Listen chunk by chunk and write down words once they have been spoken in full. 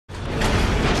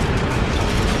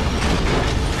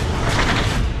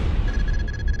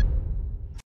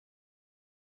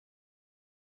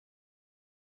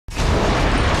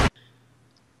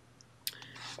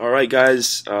All right,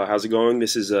 guys, how's it going?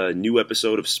 This is a new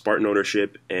episode of Spartan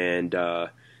Ownership, and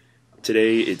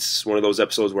today it's one of those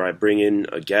episodes where I bring in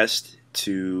a guest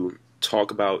to talk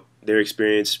about their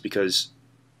experience because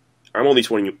I'm only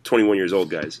 21 years old,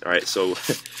 guys. All right, so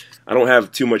I don't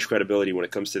have too much credibility when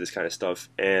it comes to this kind of stuff.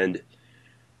 And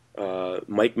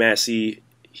Mike Massie,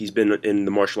 he's been in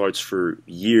the martial arts for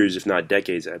years, if not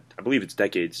decades. I believe it's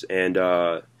decades, and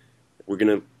we're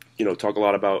gonna, talk a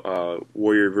lot about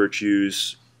warrior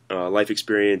virtues, life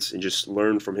experience, and just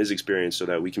learn from his experience so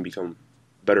that we can become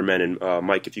better men. And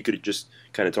Mike, if you could just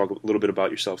kind of talk a little bit about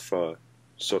yourself for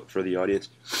the audience.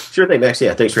 Sure thing, Max.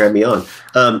 Yeah, thanks for having me on.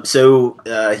 I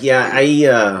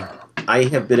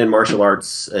have been in martial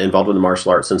arts, involved in the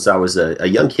martial arts since I was a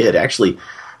young kid. Actually,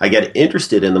 I got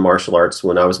interested in the martial arts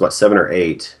when I was about 7 or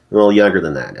 8, a little younger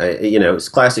than that. It's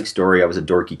a classic story. I was a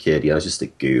dorky kid. I was just a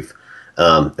goof.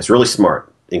 I was really smart.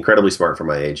 Incredibly smart for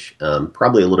my age,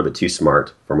 probably a little bit too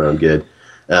smart for my own good.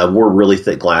 Wore really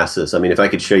thick glasses. I mean, if I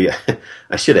could show you,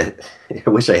 I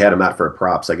wish I had them out for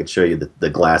props. I could show you the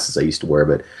glasses I used to wear,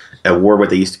 but I wore what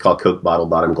they used to call Coke bottle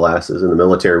bottom glasses. In the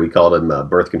military, we called them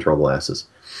birth control glasses.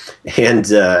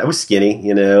 And I was skinny,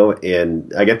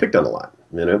 and I got picked on a lot.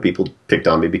 People picked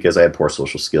on me because I had poor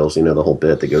social skills, the whole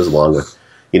bit that goes along with,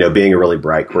 being a really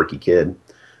bright, quirky kid.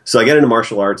 So I got into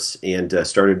martial arts and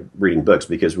started reading books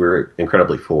because we were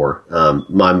incredibly poor.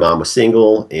 My mom was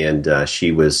single, and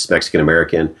she was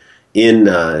Mexican-American in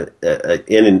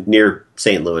near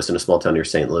St. Louis, in a small town near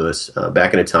St. Louis,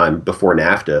 back in a time before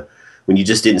NAFTA, when you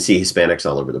just didn't see Hispanics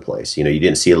all over the place. You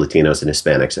didn't see Latinos and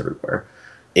Hispanics everywhere.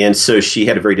 And so she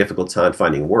had a very difficult time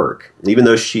finding work. Even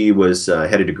though she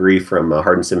had a degree from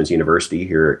Hardin-Simmons University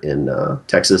here in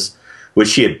Texas, which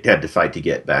she had to fight to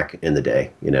get back in the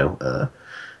day,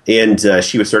 And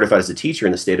she was certified as a teacher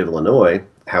in the state of Illinois.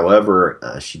 However,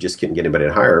 she just couldn't get anybody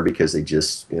to hire her because they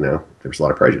just, there was a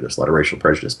lot of prejudice, a lot of racial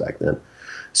prejudice back then.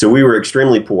 So we were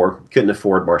extremely poor, couldn't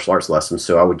afford martial arts lessons.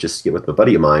 So I would just get with a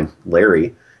buddy of mine,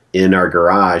 Larry, in our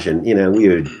garage, and we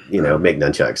would, make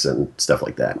nunchucks and stuff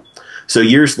like that. So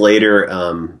years later,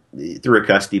 through a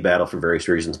custody battle for various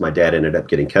reasons, my dad ended up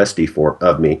getting custody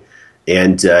of me,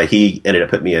 and he ended up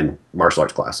putting me in martial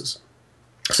arts classes.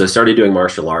 So I started doing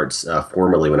martial arts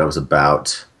formally when I was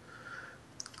about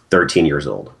 13 years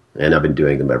old, and I've been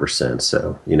doing them ever since.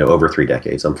 So, over 3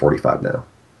 decades. I'm 45 now.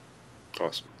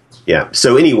 Awesome. Yeah.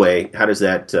 So anyway, what does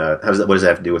that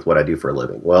have to do with what I do for a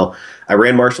living? Well, I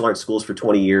ran martial arts schools for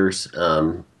 20 years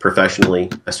professionally.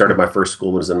 I started my first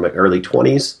school when I was in my early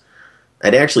 20s.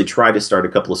 I'd actually tried to start a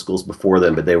couple of schools before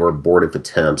then, but they were abortive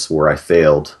attempts where I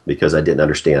failed because I didn't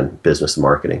understand business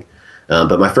marketing.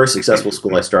 But my first successful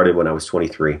school I started when I was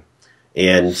 23,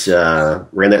 and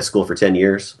ran that school for 10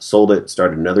 years, sold it,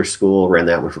 started another school, ran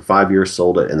that one for 5 years,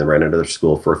 sold it, and then ran another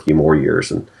school for a few more years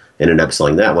and ended up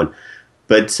selling that one.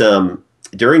 But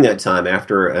during that time,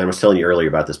 and I was telling you earlier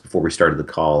about this before we started the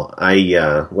call,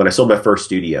 when I sold my first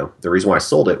studio, the reason why I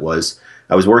sold it was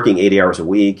I was working 80 hours a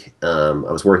week. I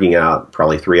was working out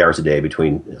probably 3 hours a day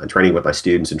between training with my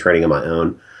students and training on my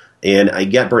own. And I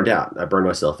got burned out. I burned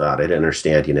myself out. I didn't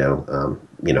understand,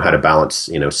 how to balance,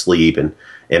 sleep and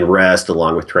rest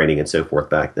along with training and so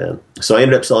forth back then. So I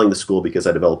ended up selling the school because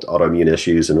I developed autoimmune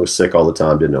issues and was sick all the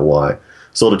time, didn't know why.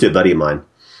 Sold it to a buddy of mine.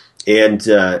 And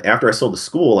after I sold the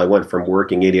school, I went from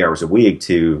working 80 hours a week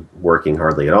to working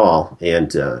hardly at all.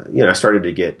 And, I started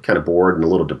to get kind of bored and a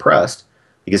little depressed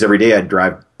because every day I'd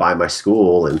drive by my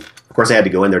school. And, of course, I had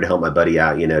to go in there to help my buddy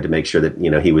out, to make sure that,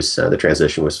 he was the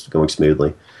transition was going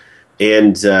smoothly.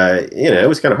 And, it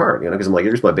was kind of hard, because I'm like,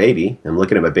 here's my baby. I'm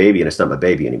looking at my baby, and it's not my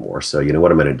baby anymore. So,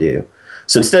 what am I going to do?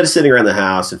 So instead of sitting around the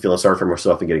house and feeling sorry for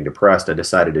myself and getting depressed, I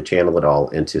decided to channel it all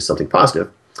into something positive.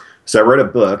 So I wrote a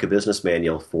book, a business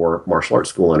manual for martial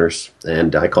arts school owners,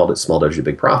 and I called it Small Dojo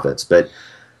Big Profits. But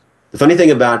the funny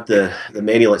thing about the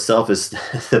manual itself is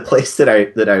the place that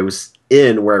I was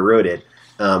in where I wrote it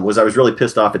was I was really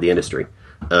pissed off at the industry.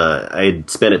 I had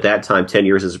spent at that time 10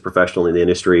 years as a professional in the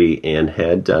industry and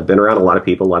had been around a lot of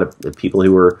people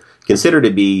who were considered to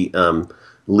be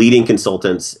leading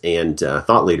consultants and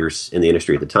thought leaders in the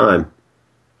industry at the time.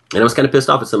 And I was kind of pissed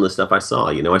off at some of the stuff I saw.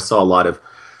 I saw a lot of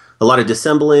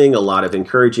dissembling, a lot of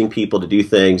encouraging people to do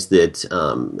things that,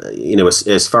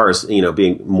 as far as,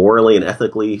 being morally and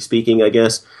ethically speaking, I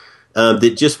guess,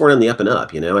 that just weren't on the up and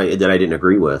up, that I didn't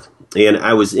agree with. And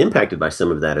I was impacted by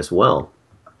some of that as well.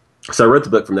 So I wrote the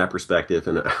book from that perspective,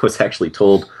 and I was actually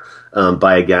told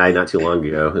by a guy not too long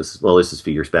ago, this is a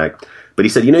few years back, but he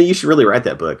said, you should really write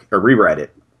that book, or rewrite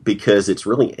it, because it's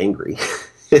really angry.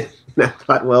 And I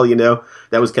thought, well,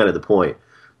 that was kind of the point.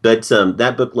 But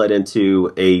that book led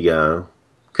into a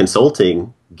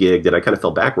consulting gig that I kind of fell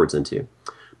backwards into.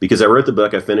 because I wrote the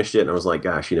book, I finished it, and I was like,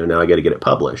 gosh, now I got to get it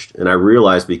published. And I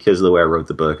realized because of the way I wrote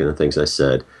the book and the things I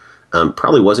said,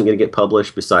 probably wasn't going to get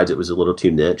published. Besides, it was a little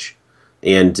too niche.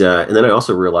 And then I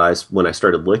also realized when I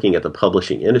started looking at the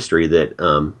publishing industry that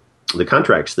the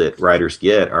contracts that writers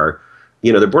get are,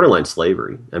 they're borderline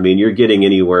slavery. I mean, you're getting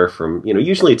anywhere from,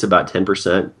 usually it's about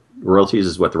 10% royalties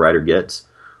is what the writer gets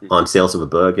on sales of a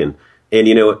book. And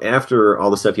after all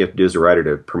the stuff you have to do as a writer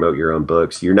to promote your own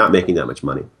books, you're not making that much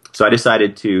money. So I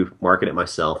decided to market it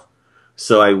myself.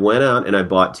 So I went out and I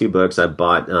bought 2 books. I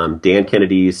bought Dan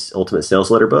Kennedy's Ultimate Sales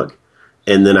Letter book.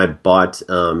 And then I bought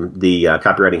the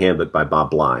Copywriting Handbook by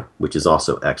Bob Bly, which is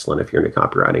also excellent if you're into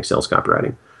copywriting, sales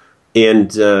copywriting.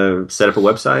 And set up a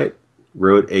website,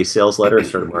 wrote a sales letter, and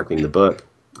started marketing the book.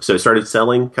 So it started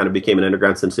selling, kind of became an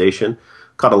underground sensation.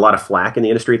 Caught a lot of flack in the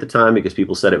industry at the time because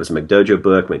people said it was a McDojo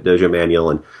book, McDojo manual,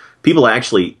 and people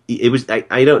actually, it was,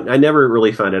 I never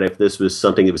really found out if this was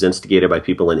something that was instigated by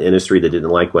people in the industry that didn't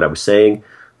like what I was saying.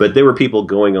 But there were people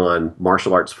going on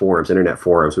martial arts forums, internet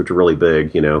forums, which were really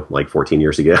big, like 14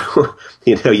 years ago.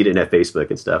 You didn't have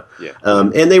Facebook and stuff. Yeah.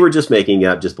 And they were just making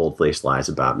up just bold-faced lies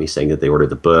about me, saying that they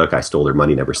ordered the book, I stole their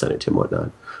money, never sent it to them,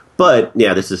 whatnot. But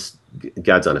yeah, this is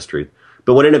God's honest truth.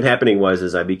 But what ended up happening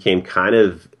was I became kind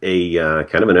of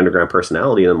an underground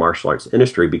personality in the martial arts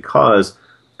industry because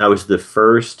I was the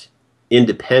first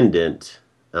independent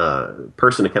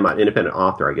person to come out, independent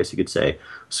author, I guess you could say,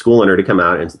 school owner to come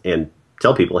out and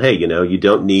tell people, hey, you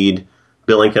don't need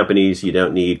billing companies, you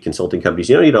don't need consulting companies,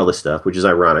 you don't need all this stuff, which is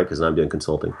ironic because I'm doing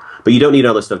consulting. But you don't need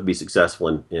all this stuff to be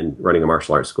successful in running a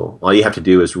martial arts school. All you have to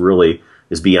do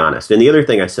is be honest. And the other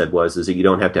thing I said is that you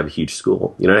don't have to have a huge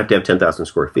school. You don't have to have 10,000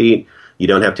 square feet. You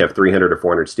don't have to have 300 or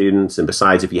 400 students. And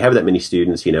besides, if you have that many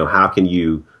students, how can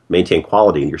you maintain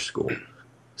quality in your school?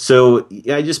 So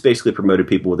I just basically promoted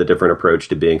people with a different approach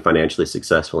to being financially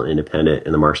successful and independent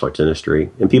in the martial arts industry.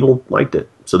 And people liked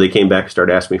it. So they came back and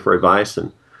started asking me for advice.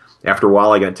 And after a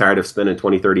while, I got tired of spending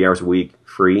 20, 30 hours a week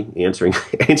free, answering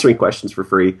questions for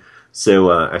free.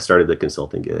 So I started the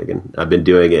consulting gig. And I've been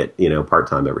doing it,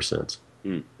 part-time ever since.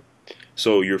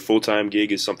 So your full-time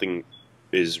gig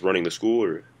is running the school?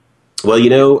 Or?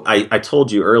 Well, I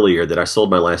told you earlier that I sold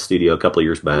my last studio a couple of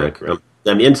years back. Right.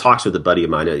 I'm in talks with a buddy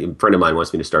of mine. A friend of mine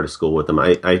wants me to start a school with him.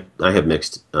 I have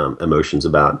mixed emotions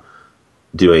about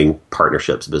doing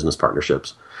partnerships, business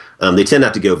partnerships. They tend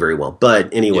not to go very well.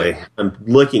 But anyway, yeah. I'm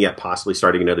looking at possibly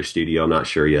starting another studio. I'm not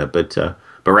sure yet. But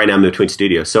right now I'm in between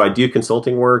studios. So I do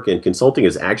consulting work, and consulting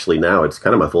is actually now it's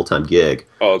kind of my full-time gig.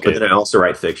 Oh, okay. But then I also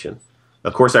write fiction.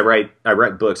 Of course, I write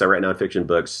books. I write nonfiction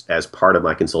books as part of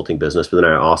my consulting business, but then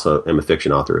I also am a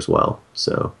fiction author as well.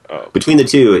 So between the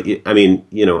two, I mean,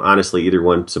 honestly, either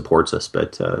one supports us,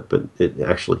 but it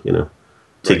actually,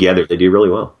 together they do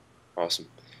really well. Awesome.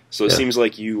 So it seems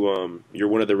like you're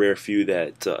one of the rare few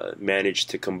that managed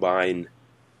to combine,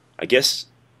 I guess,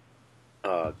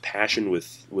 passion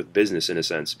with business in a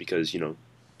sense, because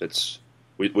that's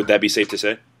would that be safe to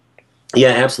say? Yeah,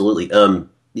 absolutely.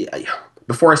 Yeah.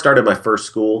 Before I started my first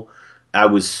school, I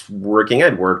was working.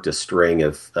 I'd worked a string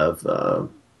of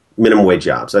minimum wage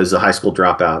jobs. I was a high school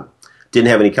dropout. Didn't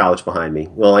have any college behind me.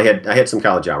 Well, I had some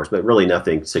college hours, but really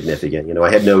nothing significant.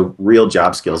 I had no real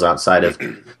job skills outside of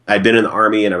I'd been in the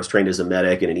Army and I was trained as a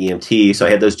medic and an EMT, so I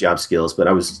had those job skills. But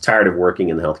I was tired of working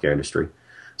in the healthcare industry.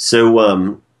 So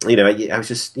I was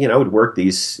just I would work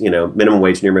these minimum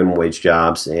wage, near minimum wage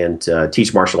jobs and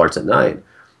teach martial arts at night.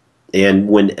 And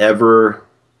whenever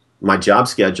my job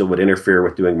schedule would interfere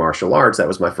with doing martial arts, that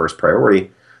was my first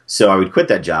priority. So I would quit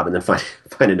that job and then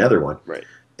find another one. Right.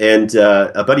 And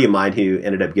a buddy of mine who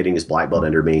ended up getting his black belt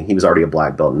under me, he was already a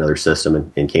black belt in another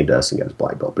system and came to us and got his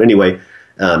black belt. But anyway,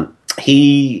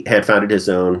 he had founded his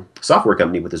own software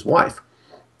company with his wife.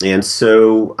 And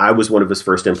so I was one of his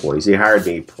first employees. He hired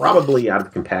me probably out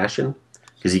of compassion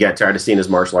because he got tired of seeing his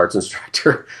martial arts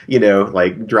instructor,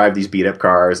 drive these beat up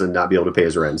cars and not be able to pay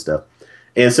his rent and stuff.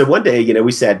 And so one day,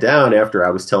 we sat down after I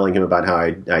was telling him about how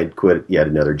I'd quit yet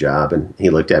another job. And he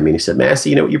looked at me and he said, Massie,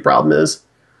 you know what your problem is?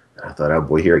 I thought, oh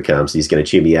boy, here it comes. He's going to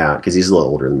chew me out because he's a little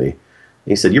older than me. And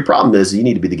he said, your problem is you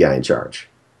need to be the guy in charge.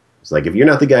 It's like, if you're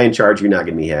not the guy in charge, you're not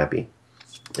going to be happy.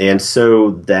 And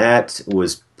so that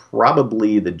was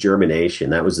probably the germination.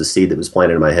 That was the seed that was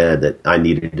planted in my head that I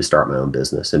needed to start my own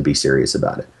business and be serious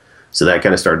about it. So that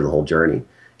kind of started the whole journey.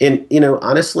 And,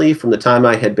 honestly, from the time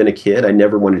I had been a kid, I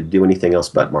never wanted to do anything else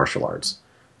but martial arts.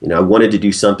 I wanted to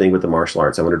do something with the martial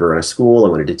arts. I wanted to run a school. I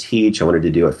wanted to teach. I wanted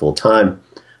to do it full time.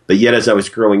 But yet, as I was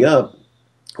growing up,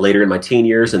 later in my teen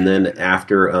years, and then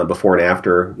before and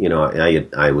after,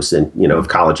 I was in, of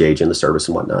college age in the service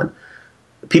and whatnot.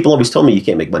 People always told me you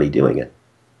can't make money doing it.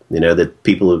 That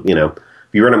people,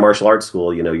 you run a martial arts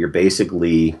school, you're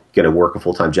basically going to work a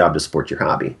full-time job to support your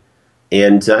hobby.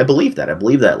 And I believe that. I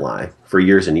believe that lie for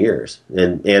years and years.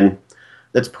 And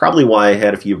that's probably why I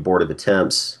had a few abortive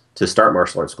attempts to start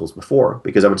martial arts schools before,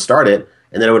 because I would start it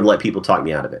and then I would let people talk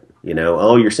me out of it.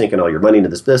 Oh, you're sinking all your money into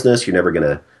this business. You're never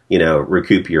going to,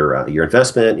 recoup your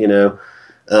investment.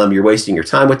 You're wasting your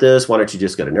time with this. Why don't you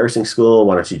just go to nursing school?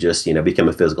 Why don't you just, become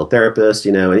a physical therapist?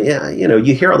 And yeah,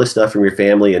 you hear all this stuff from your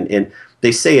family, and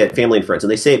they say it, family and friends,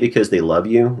 and they say it because they love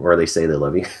you, or they say they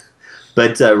love you.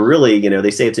 But really,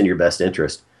 they say it's in your best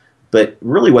interest. But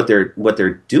really, what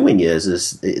they're doing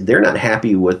is they're not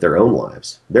happy with their own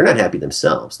lives. They're not happy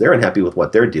themselves. They're unhappy with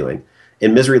what they're doing,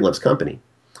 and misery loves company.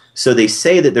 So they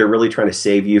say that they're really trying to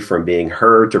save you from being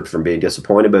hurt or from being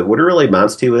disappointed. But what it really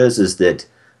amounts to is that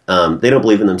they don't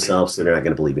believe in themselves, so they're not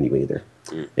going to believe in you either.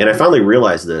 And I finally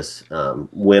realized this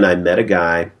when I met a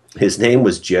guy. His name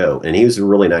was Joe, and he was a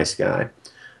really nice guy.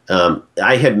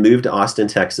 I had moved to Austin,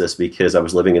 Texas, because I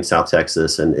was living in South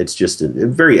Texas, and it's just a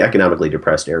very economically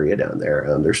depressed area down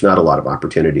there. There's not a lot of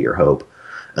opportunity or hope.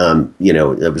 I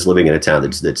was living in a town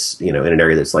that's in an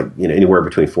area that's like anywhere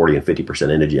between 40 and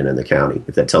 50% indigent in the county,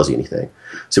 if that tells you anything.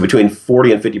 So between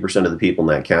 40 and 50% of the people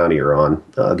in that county are on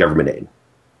government aid.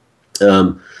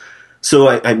 So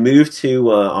I moved to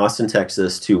Austin,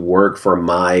 Texas, to work for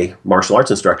my martial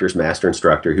arts instructor's master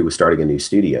instructor, who was starting a new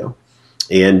studio.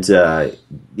 And,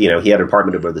 he had an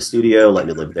apartment above the studio, let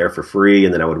me live there for free,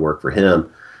 and then I would work for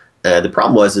him. The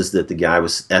problem was that the guy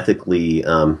was ethically,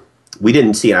 we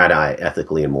didn't see eye to eye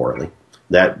ethically and morally.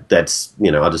 That's,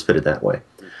 I'll just put it that way.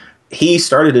 He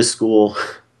started his school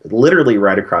literally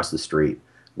right across the street,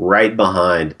 right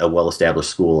behind a well-established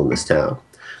school in this town.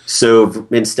 So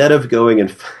instead of going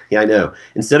and,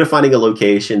 instead of finding a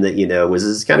location that,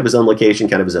 was kind of his own location,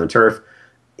 kind of his own turf,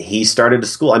 he started a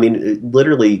school. I mean,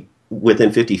 literally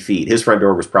within 50 feet. His front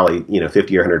door was probably,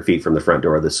 50 or 100 feet from the front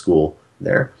door of the school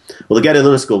there. Well, the guy that lived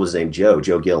in the school was named Joe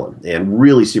Gillen, and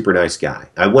really super nice guy.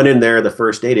 I went in there the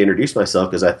first day to introduce myself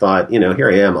because I thought, here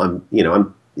I am. I'm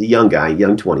a young guy,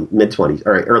 mid-20s,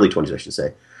 or early 20s, I should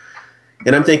say.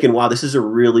 And I'm thinking, wow, this is a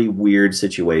really weird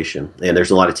situation, and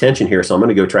there's a lot of tension here, so I'm going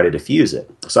to go try to diffuse it.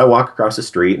 So I walk across the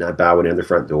street, and I bow into the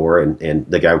front door, and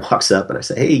the guy walks up, and I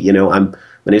say, hey,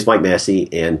 my name's Mike Massie,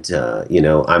 and,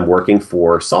 I'm working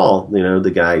for Saul,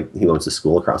 the guy who owns the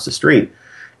school across the street.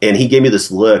 And he gave me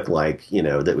this look like,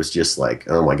 that was just like,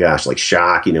 oh my gosh, like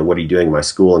shock, what are you doing in my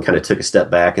school? And kind of took a step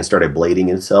back and started blading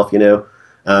himself,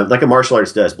 like a martial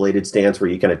artist does, bladed stance, where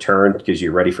you kind of turn because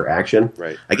you're ready for action.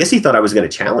 Right. I guess he thought I was going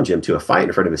to challenge him to a fight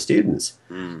in front of his students.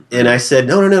 And I said,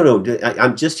 no.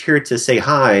 I'm just here to say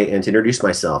hi and to introduce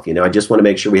myself. I just want to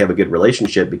make sure we have a good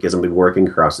relationship because I'm working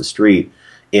across the street.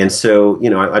 And so,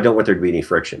 I don't want there to be any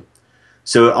friction.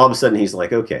 So all of a sudden he's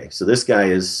like, okay, so this guy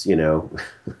is,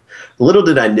 little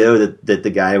did I know that the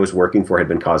guy I was working for had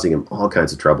been causing him all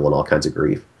kinds of trouble and all kinds of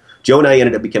grief. Joe and I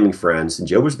ended up becoming friends, and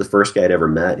Joe was the first guy I'd ever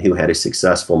met who had a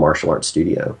successful martial arts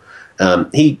studio.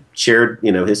 He shared,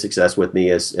 his success with me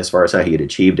as far as how he had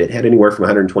achieved it. Had anywhere from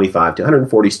 125 to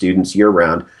 140 students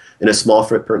year-round in a small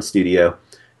footprint studio,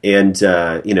 and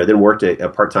then worked a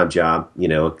part-time job,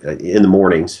 in the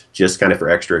mornings, just kind of for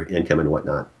extra income and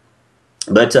whatnot.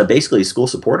 But basically, school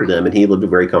supported him, and he lived a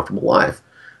very comfortable life,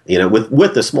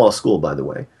 with a small school, by the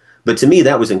way. But to me,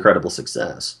 that was incredible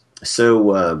success.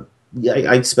 So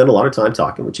I spent a lot of time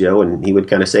talking with Joe, and he would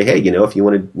kind of say, hey, if you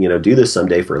want to, do this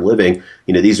someday for a living,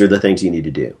 these are the things you need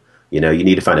to do. You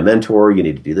need to find a mentor, you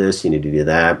need to do this, you need to do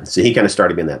that. So he kind of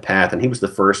started me in that path, and he was the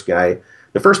first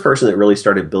person that really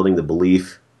started building the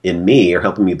belief in me, or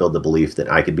helping me build the belief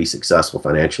that I could be successful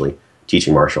financially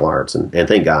teaching martial arts, and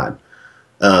thank God.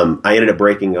 I ended up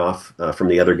breaking off from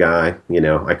the other guy.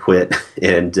 I quit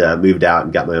and moved out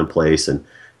and got my own place, and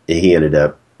he ended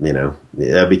up,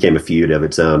 that became a feud of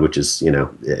its own, which is,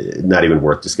 not even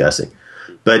worth discussing.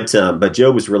 But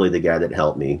Joe was really the guy that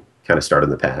helped me kind of start on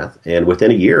the path. And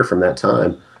within a year from that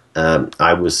time,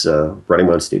 I was running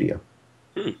my own studio.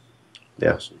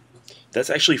 Yeah. Awesome. That's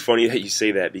actually funny that you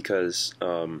say that, because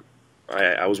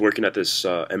I was working at this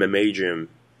MMA gym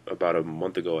about a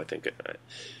month ago, I think.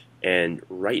 And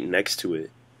right next to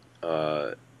it,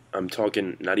 I'm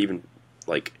talking not even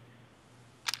like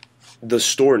the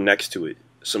store next to it,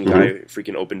 some guy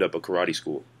freaking opened up a karate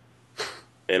school.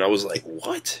 And I was like,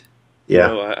 what?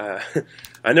 Yeah.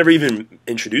 I never even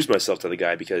introduced myself to the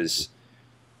guy, because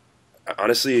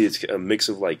honestly, it's a mix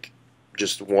of like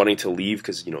just wanting to leave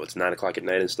because, it's 9 o'clock at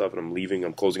night and stuff, and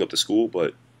I'm closing up the school.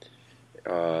 But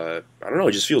I don't know,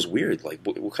 it just feels weird. Like,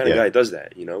 what kind of guy does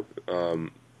that,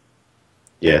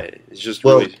 Yeah, it's just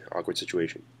really awkward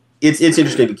situation. it's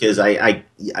interesting because I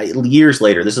years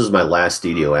later, this is my last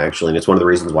studio actually, and it's one of the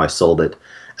reasons why I sold it.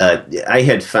 I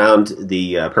had found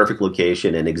the perfect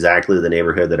location and exactly the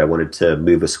neighborhood that I wanted to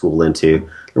move a school into.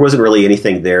 There wasn't really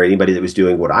anything there, anybody that was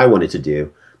doing what I wanted to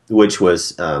do, which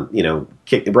was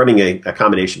running a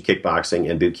combination kickboxing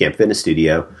and boot camp fitness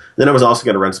studio. And then I was also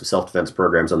going to run some self defense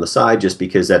programs on the side, just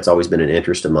because that's always been an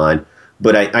interest of mine.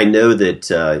 But I know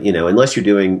that unless you're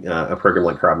doing a program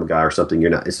like Krav Maga or something,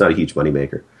 it's not a huge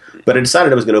moneymaker. But I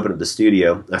decided I was going to open up the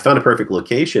studio. I found a perfect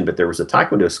location, but there was a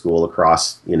Taekwondo school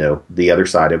across the other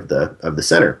side of the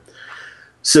center.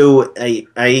 So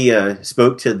I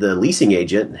spoke to the leasing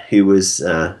agent who was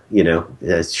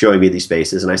showing me these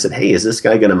spaces, and I said, "Hey, is this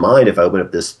guy going to mind if I open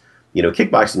up this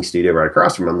kickboxing studio right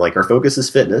across from him?" I'm like, "Our focus is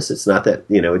fitness. It's not that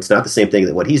it's not the same thing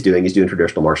that what he's doing. He's doing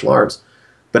traditional martial arts,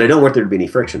 but I don't want there to be any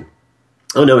friction."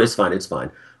 "Oh no, it's fine. It's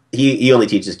fine. He only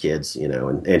teaches kids,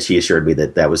 and she assured me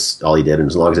that was all he did, and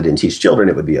as long as I didn't teach children,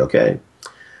 it would be okay.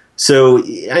 So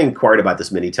I inquired about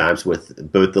this many times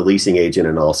with both the leasing agent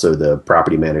and also the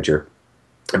property manager,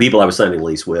 the people I was signing a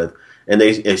lease with, and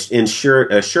they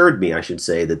assured me, I should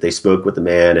say, that they spoke with the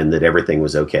man and that everything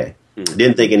was okay.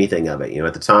 Didn't think anything of it.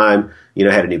 At the time,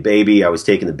 I had a new baby. I was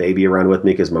taking the baby around with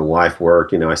me because my wife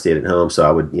worked. I stayed at home, so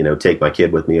I would, take my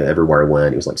kid with me everywhere I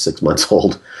went. He was like 6 months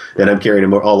old, and I'm carrying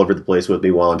him all over the place with me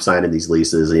while I'm signing these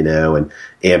leases, and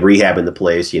rehabbing the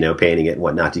place, painting it and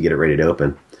whatnot to get it ready to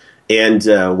open. And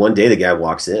one day the guy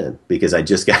walks in because I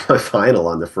just got my final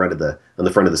on the front of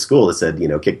the school that said,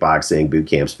 kickboxing, boot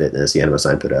camps, fitness. He had my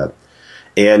sign put up,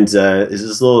 and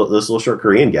this little short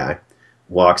Korean guy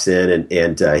walks in,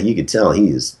 and you could tell he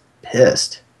is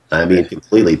pissed. I mean,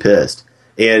 completely pissed.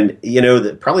 And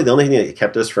probably the only thing that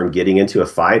kept us from getting into a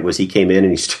fight was he came in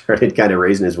and he started kind of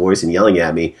raising his voice and yelling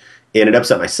at me, and it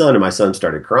upset my son, and my son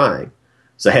started crying.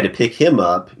 So I had to pick him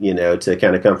up, to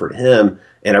kind of comfort him.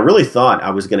 And I really thought I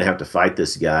was going to have to fight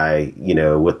this guy,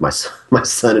 with my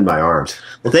son in my arms.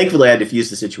 Well, thankfully, I had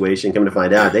diffused the situation. Come to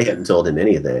find out, they hadn't told him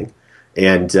anything.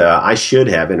 And I should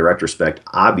have, in retrospect,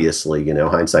 obviously,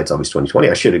 hindsight's always 20/20.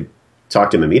 I should have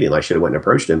talked to him immediately. I should have went and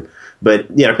approached him. But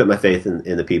I put my faith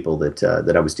in the people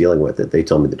that I was dealing with. That they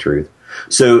told me the truth.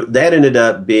 So that ended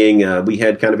up being we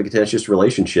had kind of a contentious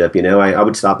relationship. I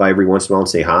would stop by every once in a while and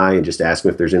say hi and just ask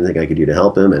him if there's anything I could do to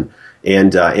help him. And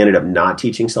ended up not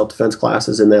teaching self-defense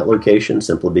classes in that location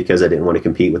simply because I didn't want to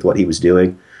compete with what he was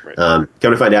doing. Right. Come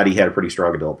to find out, he had a pretty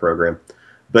strong adult program.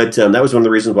 But that was one of the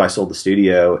reasons why I sold the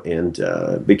studio,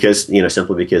 and because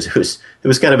simply because it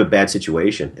was kind of a bad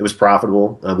situation. It was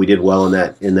profitable. We did well in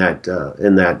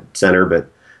that center, but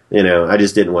I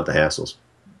just didn't want the hassles.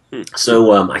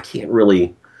 So I can't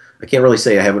really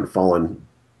say I haven't fallen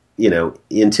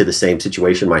into the same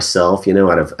situation myself.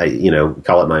 Out of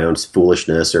call it my own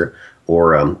foolishness or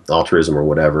altruism or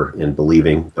whatever in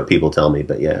believing what people tell me.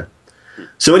 But yeah.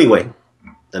 So anyway,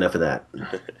 enough of that.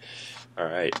 All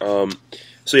right.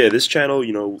 So yeah, this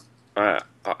channel,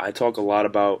 I talk a lot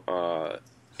about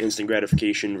instant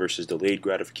gratification versus delayed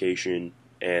gratification,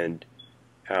 and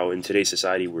how in today's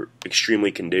society we're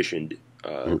extremely conditioned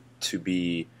to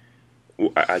be.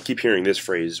 I keep hearing this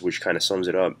phrase, which kind of sums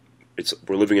it up.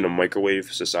 We're living in a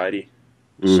microwave society,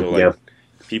 so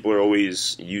people are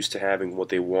always used to having what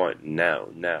they want now,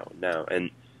 and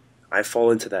I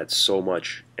fall into that so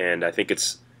much, and I think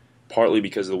it's partly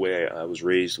because of the way I was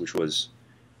raised, which was,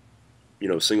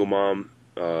 single mom.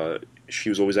 She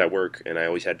was always at work, and I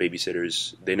always had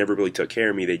babysitters. They never really took care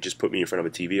of me. They just put me in front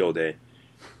of a TV all day.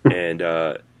 And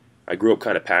I grew up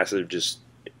kind of passive, just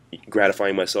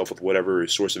gratifying myself with whatever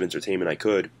source of entertainment I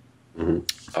could.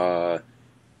 Mm-hmm.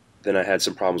 Then I had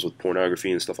some problems with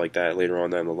pornography and stuff like that later on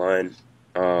down the line.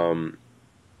 A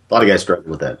lot of guys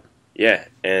struggle with that. Yeah,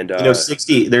 and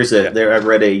 60. I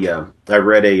read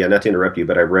a not to interrupt you,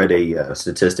 but I read a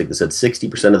statistic that said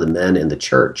 60% of the men in the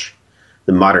church,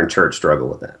 the modern church, struggle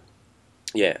with that.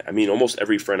 Yeah, I mean, almost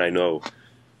every friend I know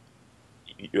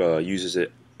uses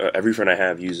it. Every friend I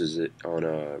have uses it on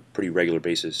a pretty regular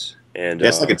basis, and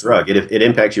it's like a drug. It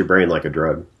impacts your brain like a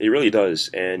drug. It really does,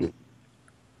 and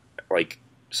like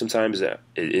sometimes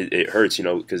it hurts,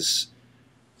 because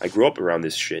I grew up around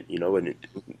this shit, and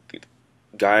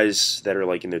guys that are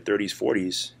like in their 30s,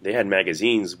 40s, they had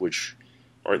magazines which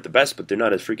aren't the best, but they're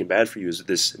not as freaking bad for you as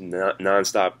this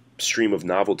nonstop stream of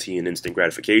novelty and instant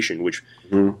gratification, which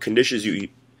conditions you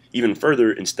even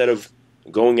further. Instead of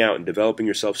going out and developing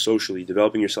yourself socially,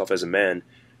 developing yourself as a man,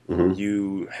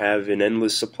 you have an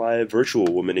endless supply of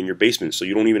virtual women in your basement, so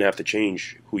you don't even have to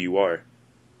change who you are,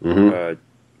 in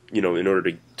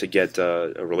order to get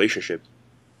a relationship.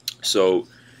 So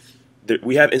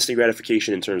we have instant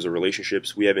gratification in terms of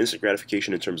relationships. We have instant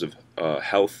gratification in terms of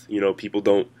health. People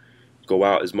don't go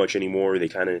out as much anymore. They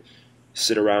kind of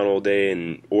sit around all day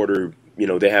and order.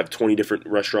 They have 20 different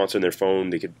restaurants on their phone.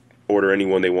 They could order any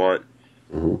one they want.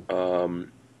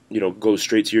 Goes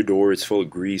straight to your door. It's full of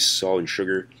grease, salt, and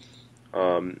sugar.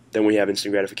 Then we have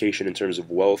instant gratification in terms of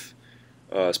wealth,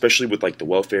 especially with like the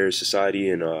welfare society,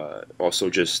 and also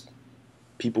just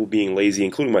people being lazy,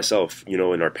 including myself,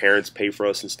 and our parents pay for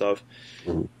us and stuff.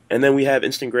 And then we have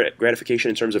instant gratification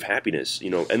in terms of happiness,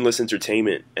 endless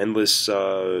entertainment, endless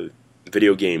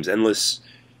video games, endless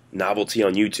novelty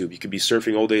on YouTube. You could be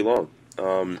surfing all day long.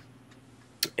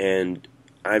 And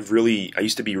I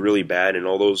used to be really bad in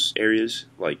all those areas,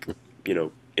 like,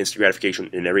 instant gratification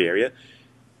in every area.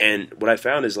 And what I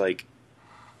found is, like,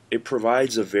 it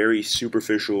provides a very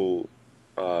superficial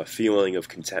feeling of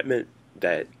contentment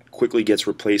that quickly gets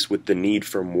replaced with the need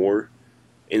for more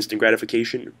instant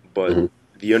gratification. But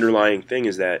the underlying thing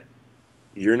is that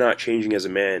you're not changing as a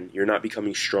man. You're not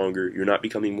becoming stronger. You're not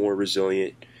becoming more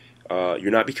resilient.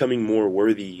 You're not becoming more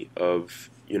worthy of,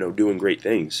 doing great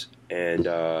things. And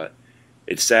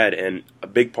it's sad. And a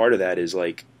big part of that is,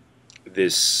 like,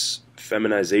 this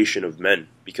feminization of men,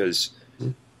 because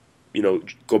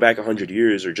go back 100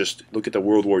 years or just look at the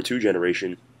World War II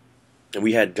generation, and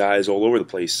we had guys all over the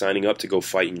place signing up to go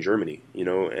fight in Germany,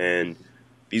 and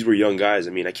these were young guys.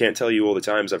 I mean, I can't tell you all the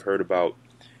times I've heard about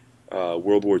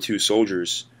World War II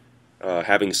soldiers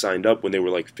having signed up when they were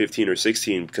like 15 or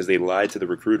 16 because they lied to the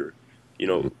recruiter.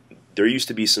 There used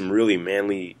to be some really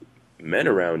manly men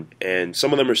around, and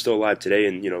some of them are still alive today,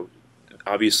 and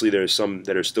obviously there's some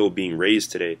that are still being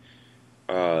raised today.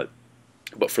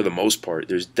 But for the most part,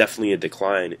 there's definitely a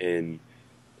decline in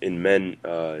men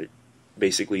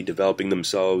basically developing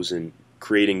themselves and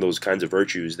creating those kinds of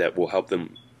virtues that will help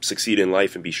them succeed in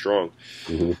life and be strong.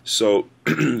 So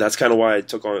that's kind of why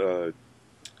I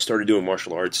started doing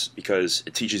martial arts, because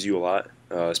it teaches you a lot,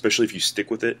 especially if you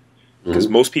stick with it. Because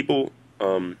most people,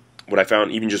 what I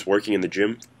found, even just working in the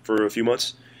gym for a few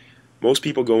months, most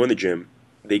people go in the gym,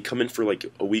 they come in for like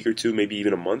a week or two, maybe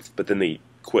even a month, but then they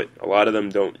quit. A lot of them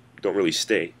don't really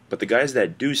stay. But the guys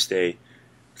that do stay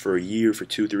for a year, for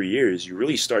 2-3 years, you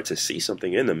really start to see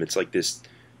something in them. It's like this,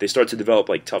 they start to develop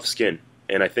like tough skin.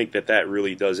 And I think that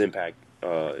really does impact,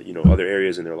 other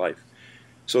areas in their life.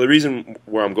 So the reason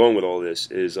where I'm going with all this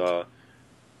is,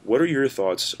 what are your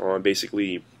thoughts on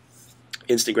basically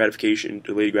instant gratification,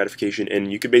 delayed gratification?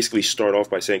 And you could basically start off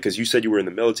by saying, because you said you were in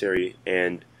the military,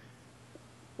 and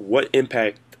what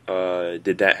impact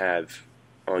did that have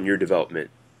on your development,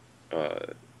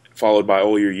 followed by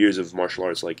all your years of martial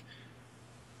arts? Like,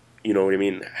 you know what I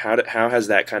mean? How has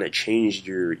that kind of changed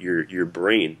your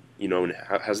brain? And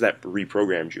how has that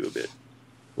reprogrammed you a bit?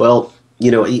 Well,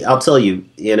 I'll tell you,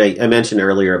 and I mentioned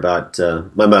earlier about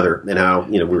my mother and how,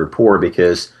 we were poor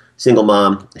because single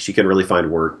mom, she couldn't really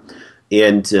find work.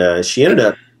 And she ended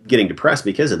up getting depressed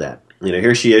because of that.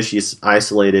 Here she is, she's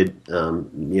isolated,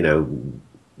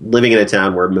 living in a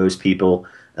town where most people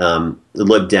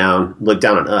look down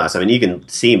on us. I mean, you can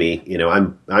see me,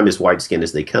 I'm as white skinned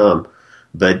as they come,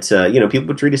 but people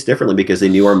would treat us differently because they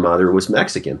knew our mother was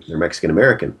Mexican. They're Mexican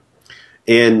American.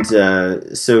 And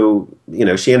so,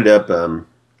 she ended up,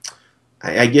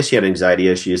 I guess she had anxiety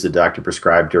issues. The doctor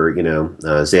prescribed her,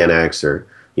 Xanax or,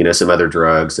 some other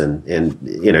drugs. And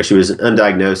she was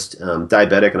undiagnosed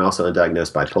diabetic and also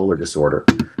undiagnosed bipolar disorder.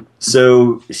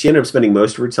 So she ended up spending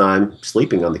most of her time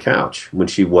sleeping on the couch when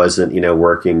she wasn't,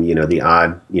 working, the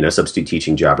odd, substitute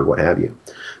teaching job or what have you.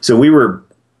 So we were,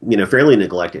 fairly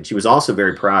neglected. She was also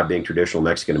very proud being traditional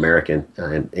Mexican American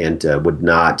and would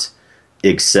not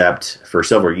accept, for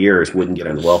several years, wouldn't get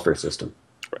on the welfare system,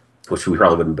 which we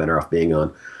probably would have been better off being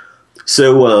on.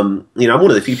 So, I'm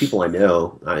one of the few people I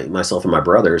know, myself and my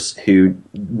brothers, who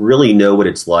really know what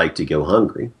it's like to go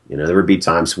hungry. There would be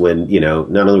times when,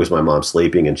 not only was my mom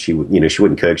sleeping and she would, she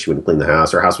wouldn't cook, she wouldn't clean the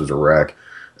house. Our house was a wreck.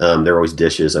 There were always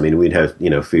dishes. I mean, we'd have,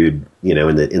 food,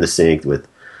 in the sink with,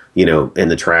 in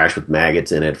the trash with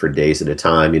maggots in it for days at a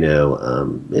time.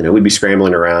 We'd be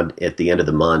scrambling around at the end of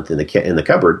the month in the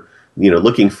cupboard,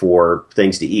 looking for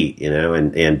things to eat,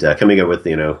 and coming up with,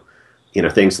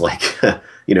 things like,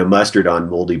 mustard on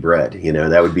moldy bread,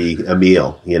 that would be a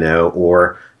meal,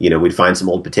 or, we'd find some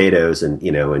old potatoes and,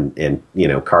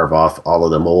 and carve off all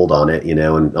of the mold on it,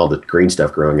 and all the green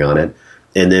stuff growing on it.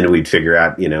 And then we'd figure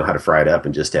out, how to fry it up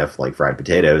and just have like fried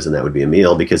potatoes, and that would be a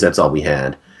meal because that's all we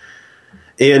had.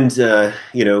 And,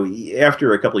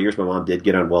 after a couple of years, my mom did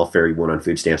get on welfare, we went on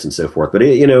food stamps and so forth. But,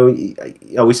 I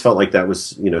always felt like that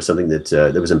was, something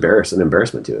that was an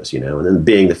embarrassment to us, and then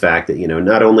being the fact that,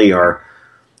 not only are,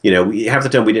 half the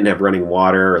time we didn't have running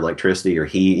water or electricity or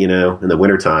heat, in the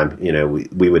wintertime,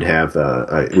 we would have,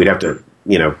 we'd have to,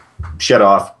 shut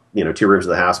off 2 rooms of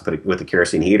the house with a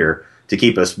kerosene heater to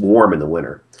keep us warm in the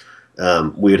winter.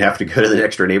 We would have to go to the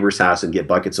next door neighbor's house and get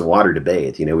buckets of water to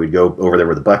bathe. We'd go over there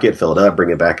with a bucket, fill it up, bring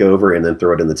it back over, and then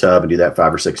throw it in the tub and do that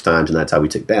 5 or 6 times, and that's how we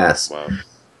took baths. Wow.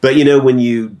 But when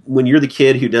you're the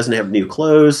kid who doesn't have new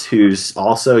clothes, who's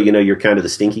also you're kind of the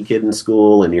stinky kid in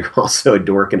school, and you're also a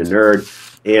dork and a nerd,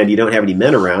 and you don't have any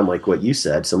men around, like what you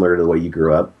said, similar to the way you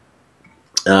grew up,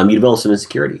 you develop some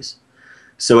insecurities.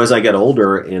 So as I got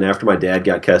older, and after my dad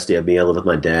got custody of me, I lived with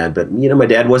my dad. But my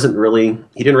dad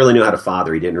he didn't really know how to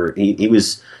father. He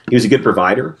was a good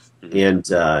provider, and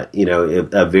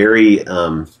a very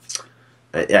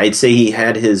I'd say he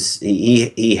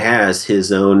has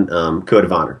his own code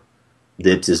of honor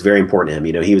that is very important to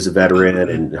him. He was a veteran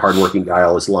and hardworking guy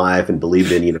all his life, and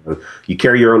believed in you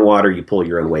carry your own water, you pull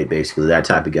your own weight, basically that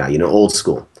type of guy. Old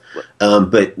school,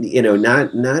 but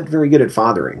not very good at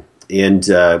fathering. And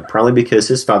probably because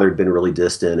his father had been really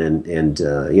distant, and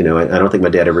I don't think my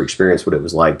dad ever experienced what it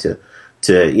was like to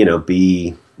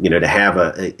have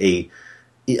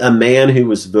a man who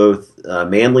was both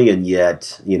manly and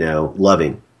yet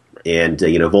loving and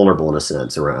vulnerable in a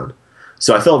sense around.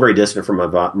 So I felt very distant from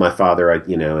my father,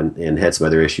 and had some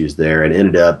other issues there, and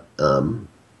ended up kind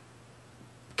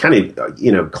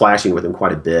of clashing with him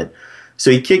quite a bit.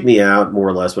 So he kicked me out more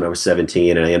or less when I was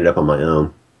 17, and I ended up on my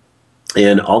own.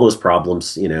 And all those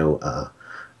problems,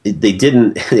 they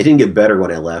didn't get better when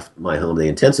I left my home. They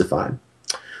intensified.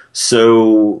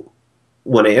 So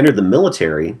when I entered the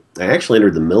military, I actually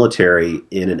entered the military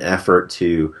in an effort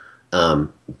to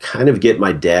kind of get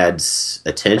my dad's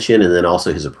attention and then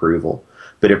also his approval.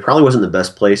 But it probably wasn't the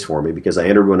best place for me because I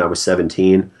entered when I was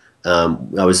 17. I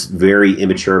was very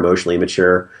immature, emotionally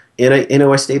immature. And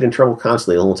I stayed in trouble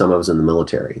constantly the whole time I was in the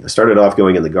military. I started off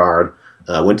going in the Guard.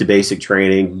 Went to basic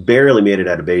training, barely made it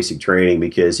out of basic training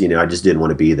because, I just didn't want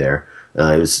to be there.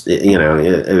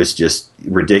 It was just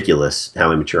ridiculous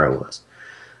how immature I was.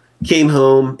 Came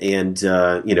home and,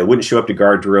 wouldn't show up to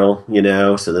Guard drill,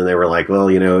 so then they were like, well,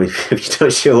 if you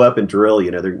don't show up and drill,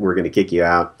 we're going to kick you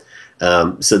out.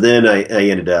 So then I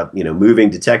ended up, moving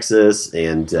to Texas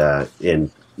and talked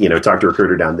to a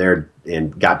recruiter down there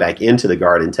and got back into the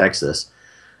Guard in Texas.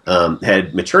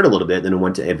 Had matured a little bit, then I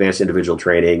went to advanced individual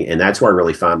training, and that's where I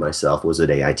really found myself was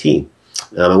at AIT.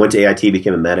 I went to AIT,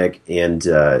 became a medic, and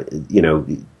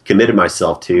committed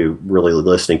myself to really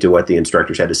listening to what the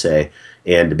instructors had to say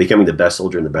and becoming the best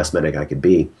soldier and the best medic I could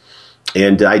be.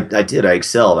 And I did. I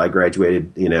excelled. I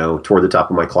graduated, toward the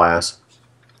top of my class,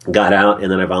 got out,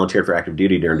 and then I volunteered for active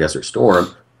duty during Desert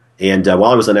Storm. And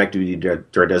while I was on active duty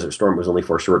during Desert Storm, it was only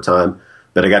for a short time.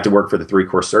 But I got to work for the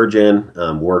 3-Corps surgeon,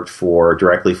 worked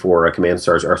directly for a command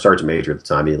sergeant, or sergeant major at the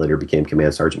time. He later became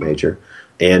command sergeant major,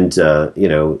 and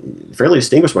fairly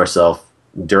distinguished myself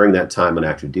during that time on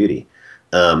active duty.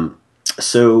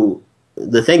 So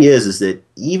the thing is that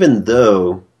even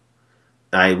though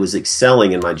I was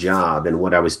excelling in my job and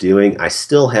what I was doing, I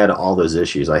still had all those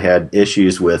issues. I had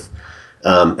issues with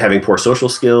having poor social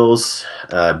skills,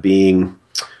 being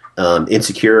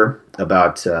insecure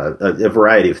about a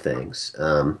variety of things,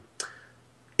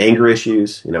 anger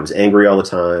issues. I was angry all the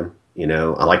time.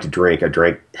 I like to drink. I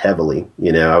drank heavily.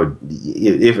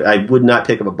 I would not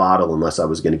pick up a bottle unless I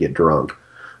was going to get drunk.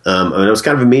 I was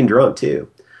kind of a mean drunk too.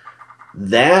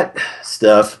 That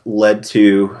stuff led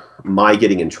to my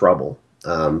getting in trouble,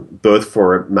 both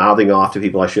for mouthing off to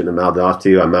people I shouldn't have mouthed off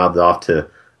to. I mouthed off to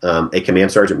a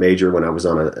command sergeant major when I was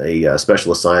on a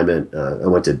special assignment. I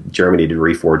went to Germany to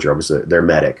reforge. I was their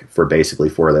medic for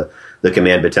the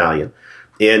command battalion.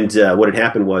 And what had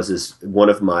happened was one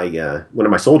of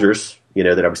my soldiers,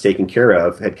 that I was taking care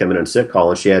of, had come in on sick call,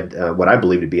 and she had what I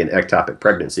believe to be an ectopic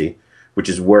pregnancy, which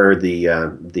is where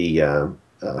the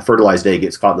fertilized egg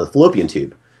gets caught in the fallopian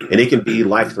tube, and it can be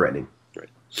life threatening. Right.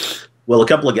 Well, a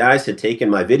couple of guys had taken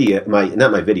my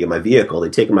vehicle.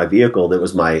 They'd taken my vehicle that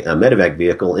was my medevac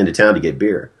vehicle into town to get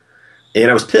beer. And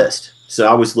I was pissed. So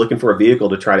I was looking for a vehicle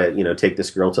to try to, take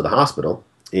this girl to the hospital,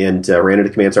 and ran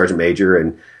into Command Sergeant Major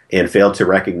and failed to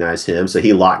recognize him. So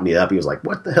he locked me up. He was like,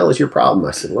 "What the hell is your problem?"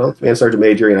 I said, "Well, Command Sergeant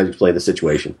Major," and I explained the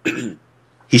situation.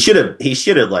 He should have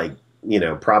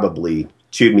probably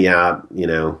chewed me out,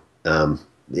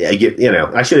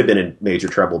 I should have been in major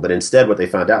trouble, but instead what they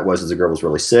found out was the girl was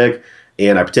really sick,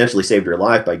 and I potentially saved her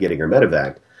life by getting her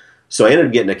medevac. So I ended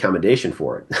up getting a commendation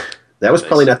for it. That was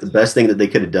probably not the best thing that they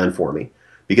could have done for me,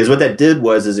 because what that did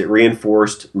was it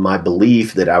reinforced my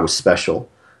belief that I was special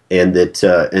and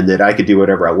that I could do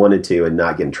whatever I wanted to and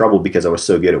not get in trouble because I was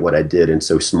so good at what I did and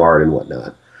so smart and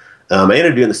whatnot. I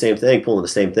ended up doing the same thing, pulling the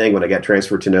same thing when I got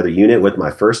transferred to another unit with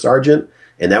my first sergeant,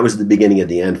 and that was the beginning of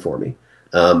the end for me.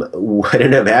 What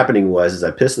ended up happening was is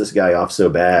I pissed this guy off so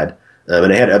bad,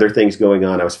 and I had other things going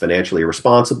on. I was financially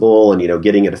irresponsible, and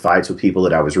getting into fights with people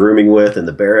that I was rooming with in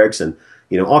the barracks, and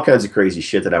all kinds of crazy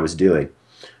shit that I was doing.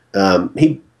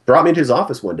 He brought me into his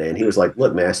office one day, and he was like,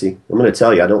 "Look, Massey, I'm going to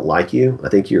tell you, I don't like you. I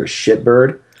think you're a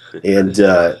shitbird. And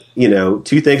one of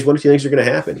two things are going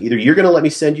to happen. Either you're going to let me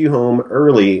send you home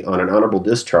early on an honorable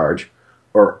discharge,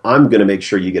 or I'm going to make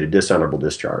sure you get a dishonorable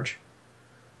discharge."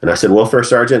 And I said, "Well, First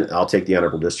Sergeant, I'll take the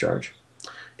honorable discharge."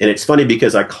 And it's funny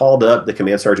because I called up the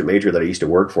command sergeant major that I used to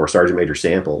work for, Sergeant Major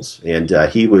Samples, and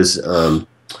he was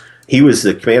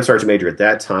the command sergeant major at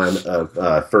that time of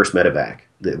 1st Medevac.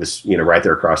 That was right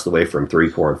there across the way from 3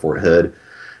 Corps and Fort Hood.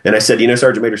 And I said,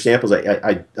 Sergeant Major Samples,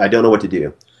 I don't know what to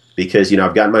do. Because,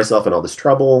 I've gotten myself in all this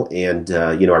trouble, and,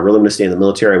 I really want to stay in the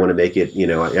military. I want to make it,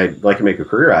 I'd like to make a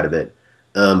career out of it.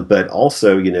 But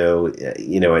also,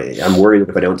 I'm worried that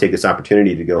if I don't take this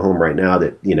opportunity to go home right now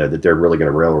that, that they're really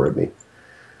going to railroad me.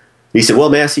 He said, "Well,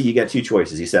 Massey, you got two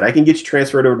choices." He said, "I can get you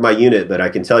transferred over to my unit, but I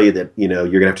can tell you that, you're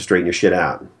going to have to straighten your shit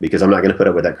out because I'm not going to put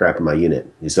up with that crap in my unit."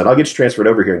 He said, "I'll get you transferred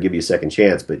over here and give you a second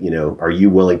chance, but, are you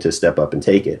willing to step up and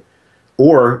take it?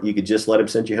 Or you could just let him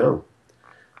send you home."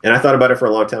 And I thought about it for a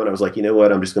long time, and I was like, you know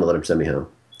what? I'm just going to let him send me home.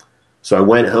 So I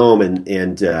went home and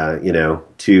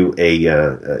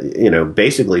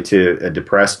basically to a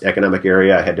depressed economic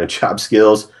area. I had no job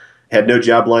skills, had no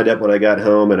job lined up when I got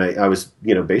home, and I was,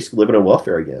 basically living on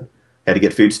welfare again. Had to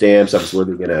get food stamps. I was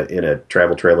living in a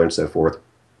travel trailer and so forth.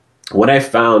 What I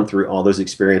found through all those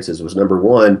experiences was, number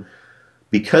one,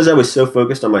 because I was so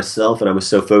focused on myself and I was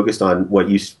so focused on what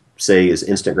you say is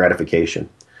instant gratification.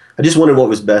 I just wanted what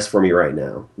was best for me right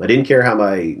now. I didn't care how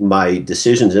my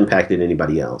decisions impacted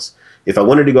anybody else. If I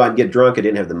wanted to go out and get drunk, I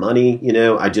didn't have the money,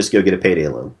 I'd just go get a payday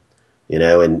loan,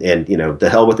 and the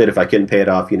hell with it. If I couldn't pay it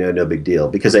off, no big deal.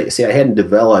 Because I hadn't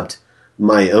developed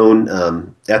my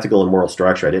own ethical and moral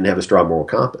structure. I didn't have a strong moral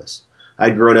compass.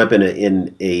 I'd grown up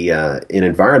in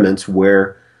environments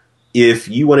where if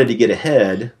you wanted to get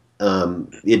ahead,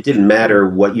 it didn't matter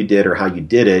what you did or how you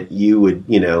did it. You would,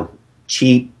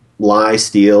 cheat, lie,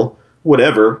 steal,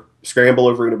 whatever, scramble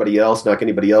over anybody else, knock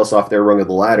anybody else off their rung of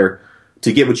the ladder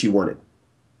to get what you wanted.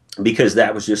 Because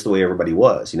that was just the way everybody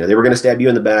was. They were going to stab you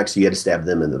in the back, so you had to stab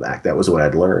them in the back. That was what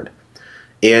I'd learned.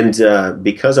 And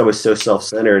because I was so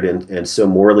self-centered and so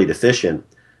morally deficient,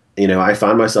 I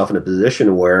found myself in a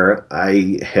position where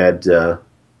I had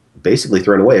basically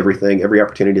thrown away every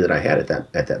opportunity that I had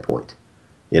at that point.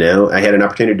 I had an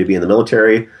opportunity to be in the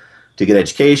military, to get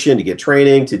education, to get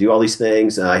training, to do all these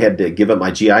things. I had to give up my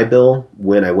GI Bill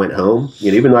when I went home.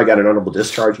 Even though I got an honorable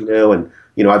discharge, and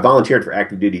I volunteered for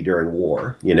active duty during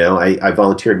war. I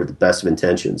volunteered with the best of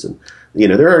intentions, and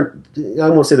I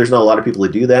won't say there's not a lot of people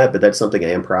who do that, but that's something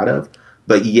I am proud of.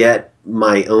 But yet,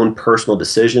 my own personal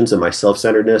decisions and my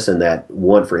self-centeredness and that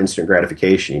want for instant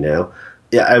gratification,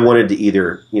 I wanted to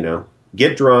either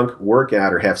get drunk, work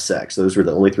out, or have sex. Those were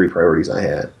the only three priorities I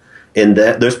had. And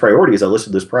I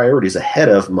listed those priorities ahead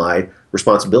of my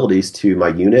responsibilities to my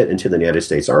unit and to the United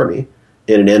States Army,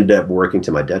 and it ended up working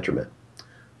to my detriment.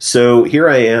 So here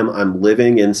I am. I'm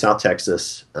living in South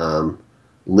Texas,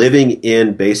 living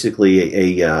in basically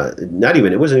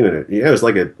it was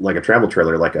like a travel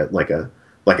trailer, like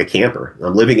a camper.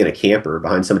 I'm living in a camper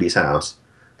behind somebody's house.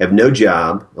 I have no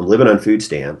job. I'm living on food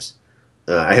stamps.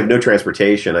 I have no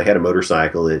transportation. I had a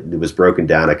motorcycle. It was broken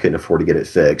down. I couldn't afford to get it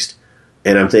fixed.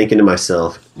 And I'm thinking to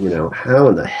myself, how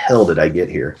in the hell did I get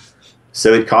here?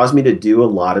 So it caused me to do a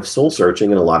lot of soul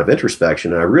searching and a lot of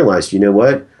introspection. And I realized,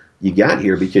 what? You got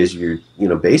here because you're,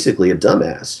 basically a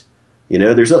dumbass.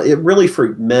 Really for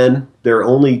men, there are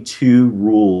only two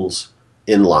rules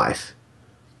in life.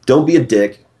 Don't be a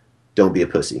dick. Don't be a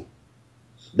pussy.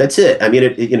 That's it. I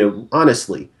mean,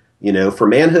 honestly, for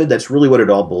manhood, that's really what it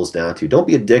all boils down to. Don't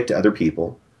be a dick to other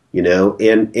people, and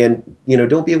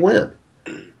don't be a wimp.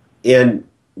 And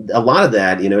a lot of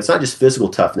that, it's not just physical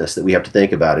toughness that we have to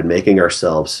think about in making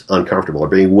ourselves uncomfortable or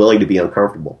being willing to be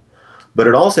uncomfortable. But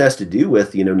it also has to do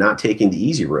with, not taking the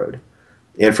easy road.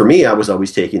 And for me, I was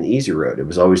always taking the easy road. It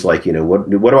was always like, what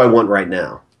do I want right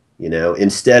now?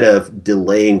 Instead of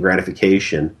delaying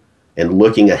gratification and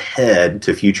looking ahead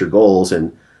to future goals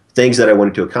and things that I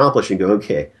wanted to accomplish and go,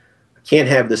 okay, I can't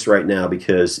have this right now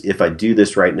because if I do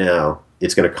this right now,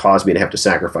 it's going to cause me to have to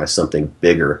sacrifice something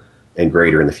bigger and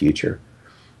greater in the future.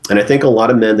 And I think a lot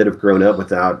of men that have grown up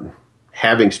without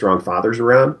having strong fathers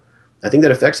around, I think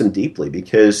that affects them deeply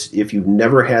because if you've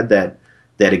never had that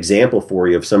example for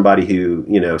you of somebody who,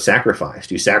 who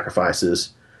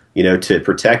sacrifices, to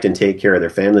protect and take care of their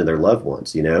family and their loved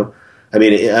ones, I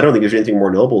mean, I don't think there's anything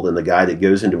more noble than the guy that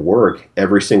goes into work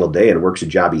every single day and works a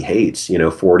job he hates,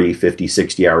 40, 50,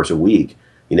 60 hours a week,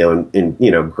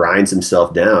 and grinds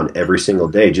himself down every single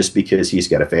day just because he's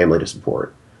got a family to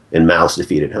support and mouths to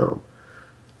feed at home.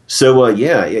 So,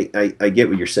 yeah, I get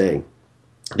what you're saying.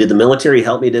 Did the military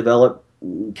help me develop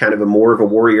kind of a more of a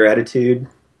warrior attitude?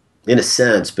 In a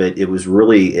sense, but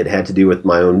it had to do with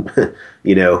my own,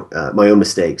 my own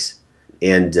mistakes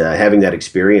and having that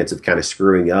experience of kind of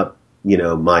screwing up,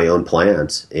 my own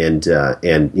plans and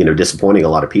disappointing a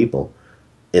lot of people.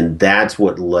 And that's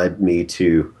what led me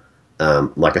to,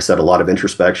 like I said, a lot of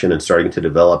introspection and starting to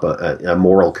develop a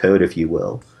moral code, if you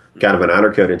will, kind of an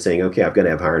honor code and saying, okay, I've got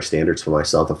to have higher standards for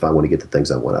myself if I want to get the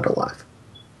things I want out of life.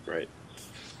 Right.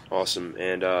 Awesome.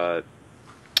 And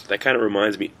that kind of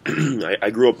reminds me, I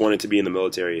grew up wanting to be in the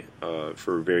military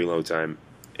for a very long time.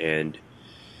 And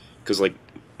because, like,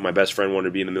 my best friend wanted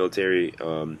to be in the military,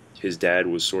 his dad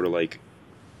was sort of like,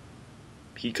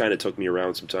 he kind of took me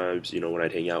around sometimes, when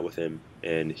I'd hang out with him.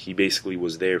 And he basically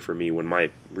was there for me when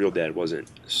my real dad wasn't.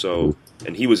 So,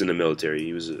 and he was in the military.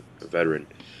 He was a veteran.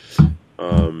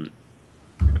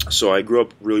 So I grew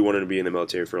up really wanting to be in the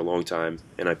military for a long time.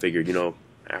 And I figured,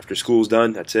 after school's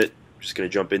done, that's it. I'm just going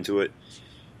to jump into it.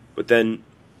 But then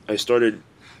I started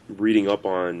reading up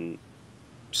on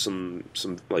some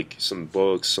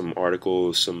books, some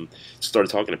articles,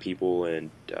 started talking to people, and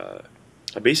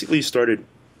I basically started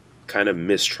kind of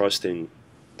mistrusting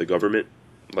the government,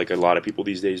 like a lot of people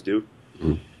these days do.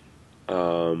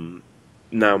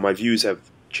 Now my views have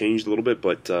changed a little bit,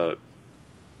 but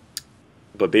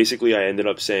basically I ended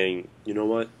up saying, you know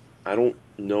what, I don't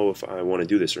know if I want to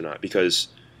do this or not, because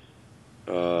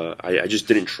I just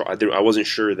didn't try. I wasn't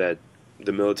sure that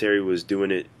the military was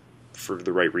doing it for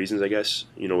the right reasons, I guess,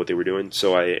 what they were doing.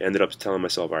 So I ended up telling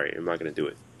myself, all right, I'm not going to do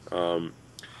it.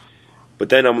 But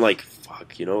then I'm like,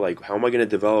 fuck, like, how am I going to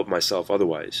develop myself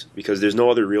otherwise? Because there's no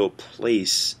other real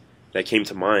place that came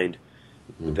to mind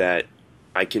that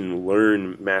I can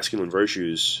learn masculine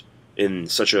virtues in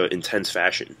such an intense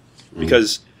fashion.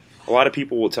 Because a lot of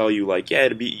people will tell you, like, yeah,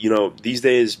 to be, these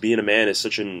days being a man is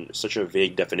such a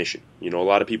vague definition. A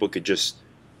lot of people could just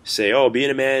say, oh,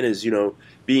 being a man is,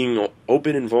 being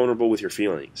open and vulnerable with your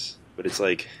feelings. But it's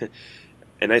like,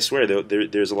 and I swear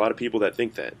there's a lot of people that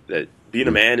think that being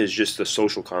a man is just a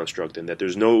social construct and that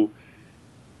there's no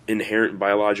inherent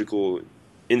biological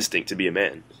instinct to be a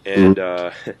man. And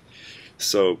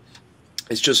so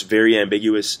it's just very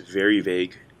ambiguous, very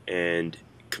vague, and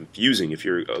confusing if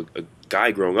you're a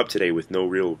guy growing up today with no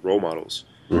real role models.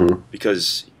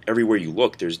 Because everywhere you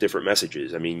look, there's different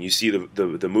messages. I mean, you see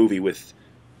the movie with,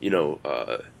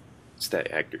 it's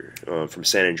that actor from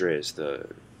San Andreas, the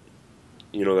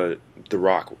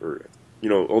Rock, or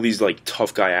all these like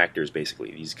tough guy actors,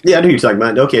 basically. Yeah, I know who you're talking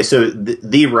about. Okay, so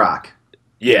the Rock,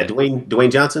 yeah,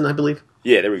 Dwayne Johnson, I believe.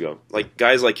 Yeah, there we go. Like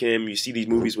guys like him, you see these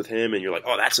movies with him, and you're like,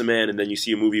 oh, that's a man. And then you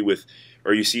see a movie with,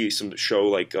 or you see some show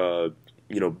like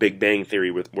Big Bang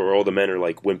Theory where all the men are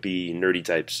like wimpy, nerdy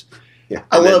types. Yeah,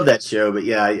 I love that show, but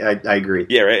yeah, I agree.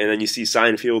 Yeah, right. And then you see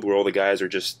Seinfeld where all the guys are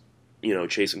just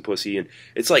chasing pussy, and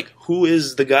it's like, who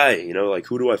is the guy? Like,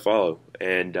 who do I follow?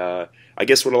 And I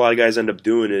guess what a lot of guys end up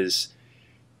doing is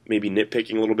maybe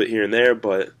nitpicking a little bit here and there,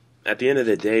 but at the end of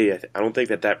the day, I don't think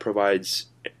that provides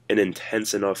an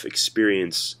intense enough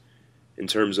experience in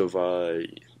terms of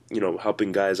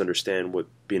helping guys understand what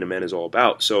being a man is all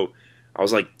about. So I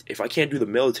was like, if I can't do the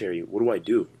military, what do I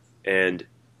do? And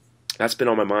that's been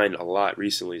on my mind a lot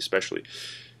recently, especially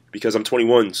because I'm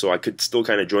 21, so I could still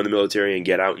kind of join the military and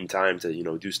get out in time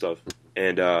to do stuff.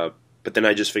 And but then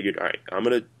I just figured, all right, I'm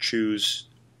gonna choose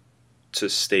to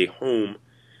stay home.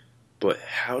 But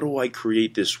how do I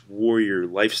create this warrior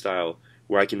lifestyle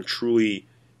where I can truly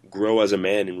grow as a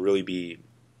man and really be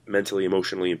mentally,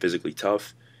 emotionally, and physically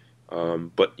tough?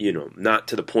 But not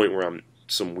to the point where I'm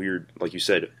some weird, like you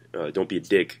said, don't be a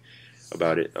dick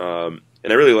about it.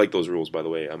 And I really like those rules, by the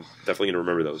way. I'm definitely going to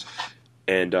remember those.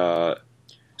 And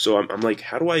so I'm like,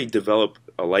 how do I develop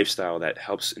a lifestyle that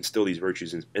helps instill these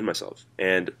virtues in myself?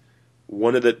 And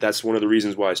that's one of the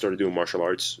reasons why I started doing martial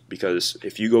arts, because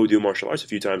if you go do martial arts a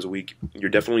few times a week, you're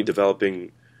definitely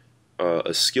developing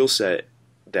a skill set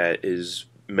that is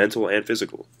mental and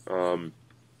physical, and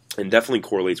definitely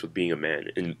correlates with being a man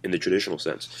in the traditional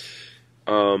sense.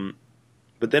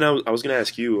 But then I was going to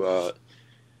ask you,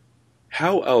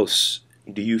 how else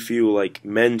do you feel like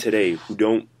men today who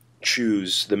don't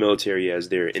choose the military as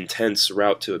their intense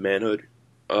route to manhood,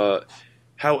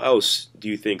 how else do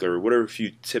you think, or what are a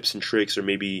few tips and tricks or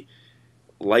maybe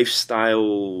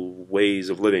lifestyle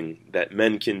ways of living that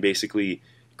men can basically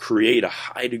create a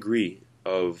high degree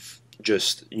of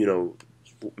just,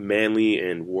 manly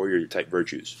and warrior type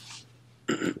virtues?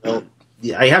 Well,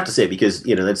 yeah, I have to say, because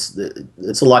that's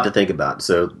it's a lot to think about.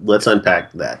 So let's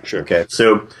unpack that. Sure. Okay.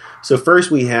 So first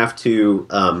we have to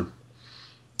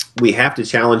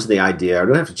challenge the idea. I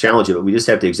don't have to challenge it, but we just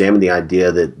have to examine the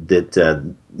idea that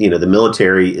the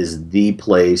military is the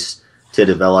place to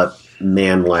develop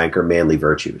manlike or manly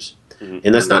virtues.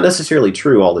 And that's not necessarily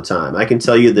true all the time. I can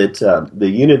tell you that the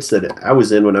units that I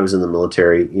was in when I was in the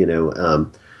military,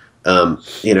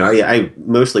 I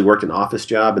mostly worked an office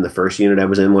job. In the first unit I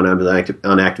was in when I was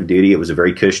on active duty, it was a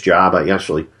very cush job. I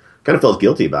actually kind of felt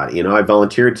guilty about it. I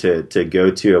volunteered to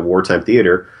go to a wartime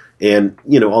theater, and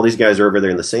all these guys are over there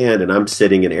in the sand, and I'm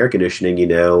sitting in air conditioning.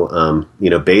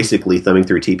 Basically thumbing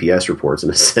through TPS reports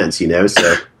in a sense.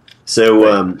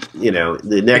 So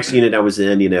the next unit I was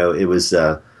in, it was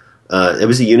a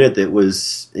unit that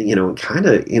was, kind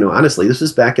of, honestly, this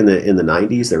was back in the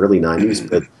 90s, the early 90s,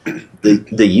 but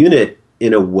the unit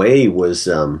in a way was,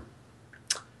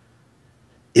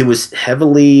 it was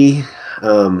heavily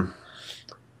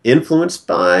influenced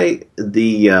by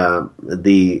the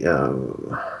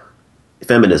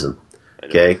feminism.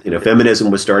 Okay,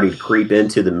 feminism was starting to creep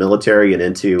into the military and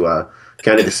into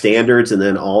kind of the standards, and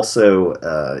then also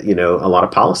a lot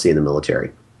of policy in the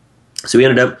military. So we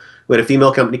had a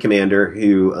female company commander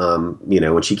who,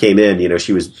 when she came in,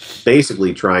 she was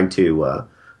basically trying to,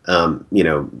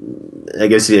 I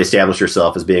guess, establish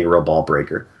herself as being a real ball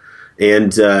breaker.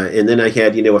 And then I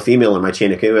had, a female in my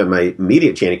chain of command, my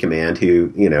immediate chain of command, who,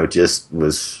 just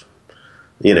was,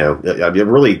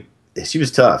 really, she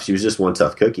was tough. She was just one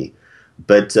tough cookie.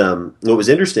 But what was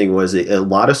interesting was a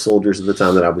lot of soldiers at the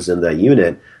time that I was in that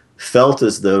unit felt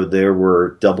as though there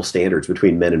were double standards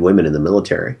between men and women in the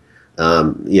military.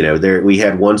 We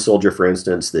had one soldier, for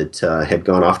instance, that had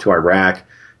gone off to Iraq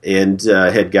and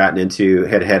had had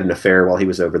an affair while he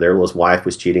was over there. Well, his wife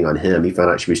was cheating on him. He found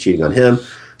out she was cheating on him,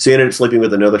 so he ended up sleeping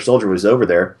with another soldier who was over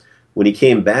there. When he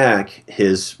came back,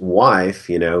 his wife,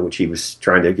 which he was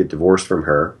trying to get divorced from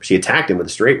her, she attacked him with a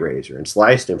straight razor and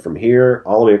sliced him from here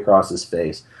all the way across his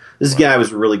face. This guy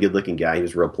was a really good-looking guy. He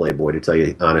was a real playboy, to tell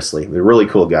you honestly. A really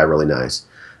cool guy, really nice.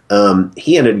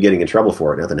 He ended up getting in trouble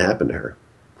for it. Nothing happened to her.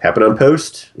 Happened on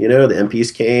post, the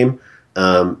MPs came,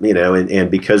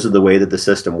 and because of the way that the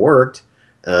system worked,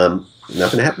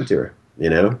 nothing happened to her,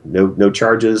 no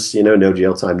charges, no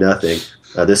jail time, nothing.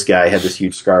 This guy had this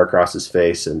huge scar across his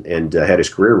face and had his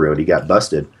career ruined. He got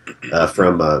busted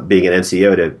from being an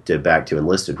NCO to back to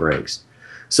enlisted ranks.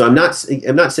 So I'm not saying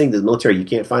that the military you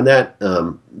can't find that.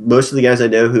 Most of the guys I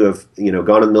know who have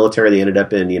gone in the military, they ended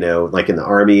up in like in the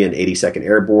Army in 82nd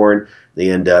Airborne. They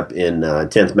end up in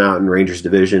 10th Mountain Rangers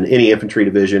Division, any infantry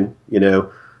division. You're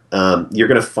going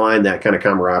to find that kind of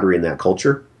camaraderie and that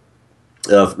culture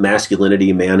of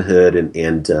masculinity, manhood,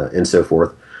 and so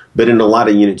forth. But in a lot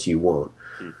of units, you won't.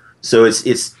 So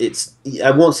it's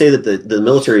I won't say that the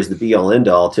military is the be all end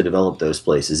all to develop those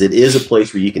places. It is a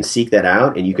place where you can seek that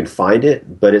out and you can find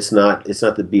it, but it's not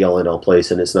the be all end all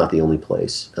place, and it's not the only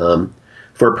place.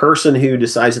 For a person who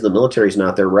decides that the military is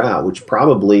not their route, which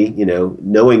probably,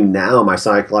 knowing now my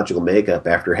psychological makeup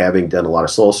after having done a lot of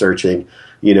soul searching,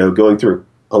 going through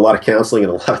a lot of counseling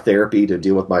and a lot of therapy to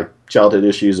deal with my childhood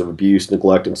issues of abuse,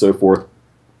 neglect, and so forth,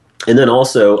 and then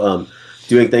also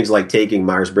doing things like taking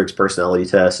Myers-Briggs personality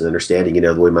tests and understanding,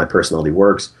 the way my personality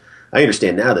works, I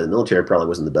understand now that the military probably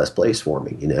wasn't the best place for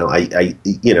me.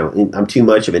 I'm too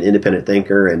much of an independent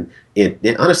thinker and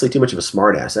honestly too much of a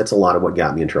smartass. That's a lot of what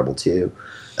got me in trouble too.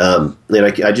 And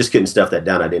I just couldn't stuff that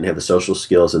down. I didn't have the social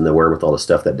skills and the wherewithal to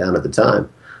stuff that down at the time.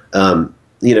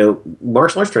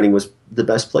 Martial arts training was the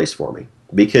best place for me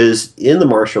because in the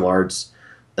martial arts,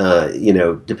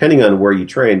 depending on where you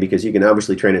train, because you can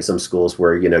obviously train at some schools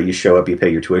where, you show up, you pay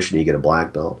your tuition, you get a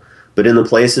black belt. But in the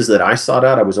places that I sought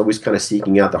out, I was always kind of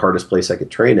seeking out the hardest place I could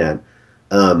train at.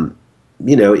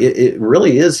 It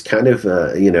really is kind of,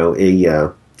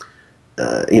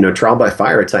 trial by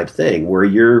fire type thing where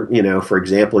you're, for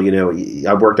example,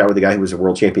 I worked out with a guy who was a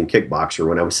world champion kickboxer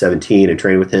when I was 17 and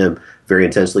trained with him very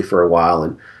intensely for a while.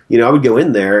 And, I would go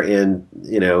in there and,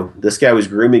 this guy was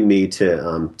grooming me to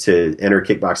enter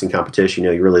kickboxing competition.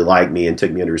 He really liked me and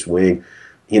took me under his wing.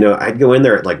 I'd go in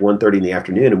there at like 1:30 in the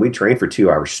afternoon and we'd train for 2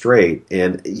 hours straight.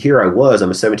 And here I was,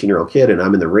 I'm a 17-year-old kid and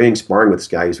I'm in the ring sparring with this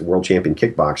guy who's a world champion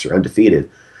kickboxer, undefeated.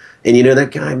 And,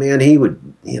 that guy, man, he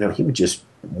would just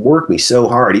work me so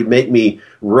hard. He'd make me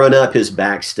run up his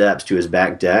back steps to his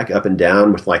back deck, up and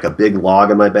down with like a big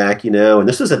log on my back, and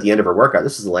this was at the end of our workout.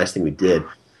 This is the last thing we did.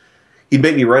 he'd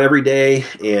make me run every day,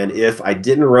 and if I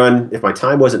didn't run, if my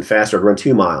time wasn't faster, I'd run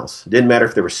 2 miles. It didn't matter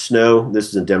if there was snow. This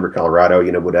was in Denver, Colorado,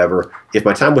 whatever. If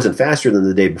my time wasn't faster than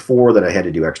the day before, then I had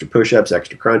to do extra push-ups,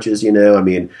 extra crunches. I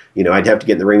mean, I'd have to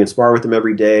get in the ring and spar with him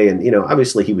every day, and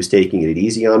obviously he was taking it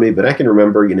easy on me. But I can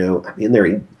remember, in there,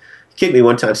 he kicked me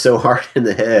one time so hard in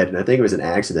the head, and I think it was an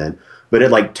accident, but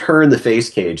it like turned the face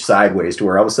cage sideways to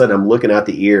where all of a sudden I'm looking out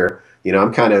the ear.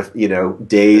 I'm kind of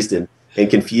dazed and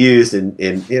confused, and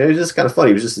it was just kind of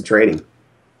funny. It was just the training.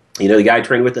 The guy I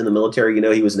trained with in the military,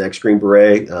 he was an ex-Green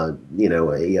Beret,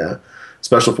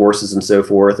 special forces and so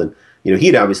forth, and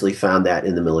he'd obviously found that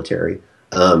in the military.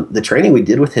 The training we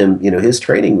did with him, his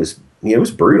training was it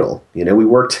was brutal. We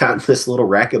worked out in this little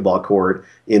racquetball court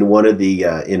in one of the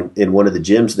in one of the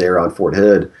gyms there on Fort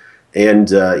Hood,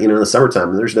 and in the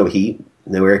summertime there's no heat,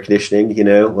 no air conditioning.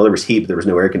 Well, there was heat, but there was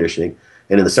no air conditioning.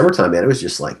 And in the summertime, man, it was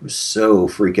just like, it was so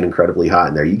freaking incredibly hot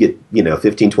in there. You get,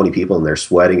 15, 20 people in there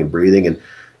sweating and breathing, and,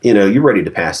 you're ready to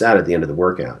pass out at the end of the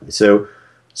workout. So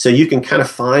you can kind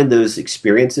of find those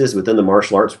experiences within the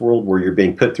martial arts world where you're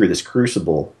being put through this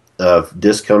crucible of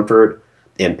discomfort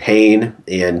and pain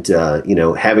and,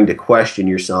 having to question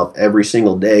yourself every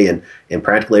single day and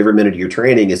practically every minute of your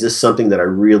training. Is this something that I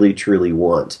really, truly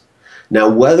want? Now,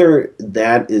 whether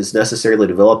that is necessarily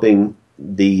developing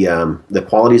the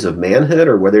qualities of manhood,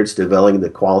 or whether it's developing the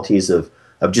qualities of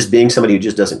just being somebody who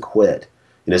just doesn't quit,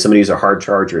 somebody who's a hard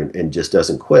charger and just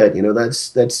doesn't quit,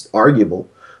 that's arguable.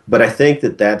 But I think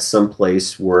that that's some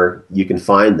place where you can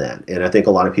find that, and I think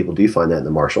a lot of people do find that in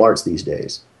the martial arts these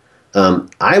days.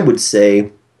 I would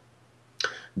say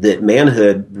that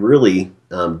manhood, really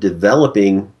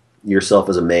developing yourself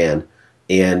as a man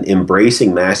and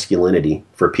embracing masculinity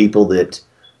for people that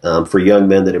for young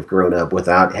men that have grown up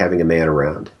without having a man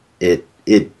around. It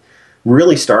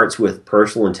really starts with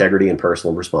personal integrity and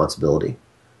personal responsibility,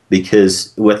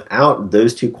 because without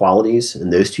those two qualities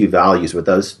and those two values, with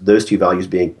those two values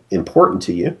being important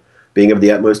to you, being of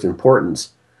the utmost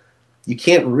importance, you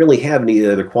can't really have any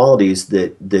other qualities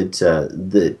that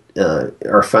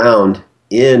are found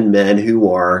in men who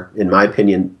are, in my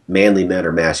opinion, manly men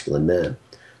or masculine men.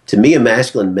 To me, a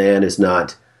masculine man is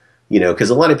not, because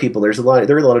a lot of people, there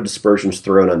are a lot of dispersions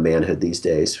thrown on manhood these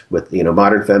days with,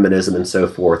 modern feminism and so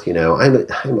forth.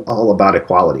 I'm all about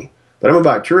equality, but I'm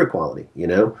about true equality.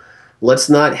 Let's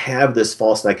not have this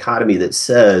false dichotomy that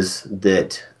says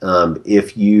that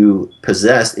if you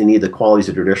possess any of the qualities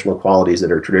or traditional qualities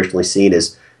that are traditionally seen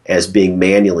as being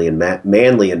manly and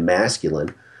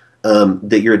masculine,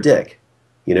 that you're a dick.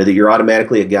 That you're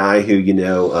automatically a guy who,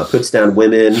 puts down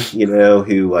women,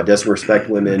 who doesn't respect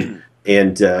women,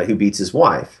 and who beats his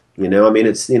wife. I mean,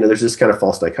 it's, there's this kind of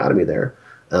false dichotomy there.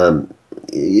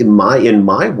 In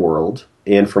my world,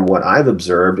 and from what I've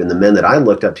observed, and the men that I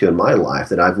looked up to in my life,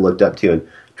 that I've looked up to and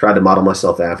tried to model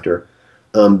myself after,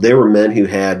 they were men who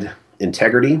had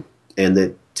integrity and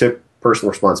that took personal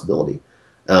responsibility.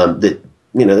 That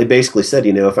they basically said,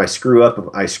 if I screw up,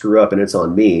 and it's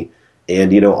on me.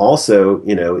 And also,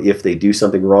 if they do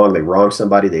something wrong, they wrong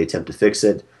somebody, they attempt to fix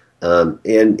it.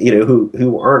 And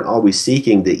who aren't always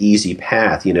seeking the easy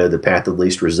path, the path of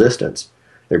least resistance.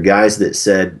 They're guys that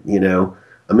said,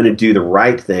 I'm going to do the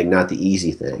right thing, not the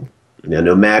easy thing.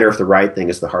 No matter if the right thing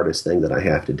is the hardest thing that I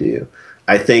have to do.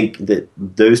 I think that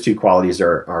those two qualities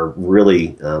are really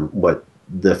what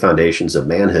the foundations of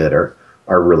manhood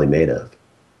are really made of.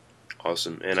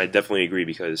 Awesome, and I definitely agree,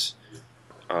 because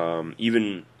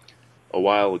even a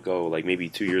while ago, like maybe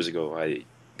 2 years ago, I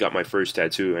got my first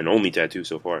tattoo, and only tattoo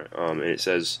so far, and it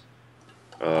says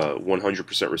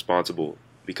 100% responsible,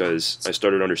 because I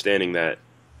started understanding that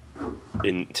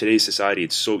in today's society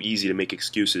it's so easy to make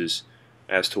excuses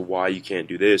as to why you can't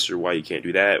do this or why you can't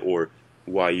do that or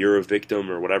why you're a victim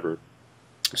or whatever.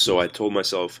 So I told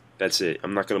myself, that's it,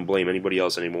 I'm not going to blame anybody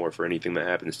else anymore for anything that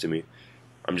happens to me.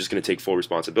 I'm just going to take full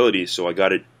responsibility. So I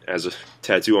got it as a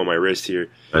tattoo on my wrist here.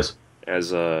 Nice.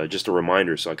 As just a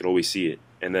reminder, so I could always see it.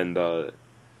 And then the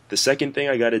second thing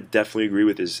I gotta definitely agree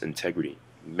with is integrity.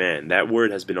 Man, that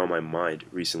word has been on my mind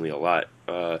recently a lot,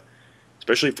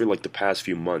 especially for like the past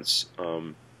few months,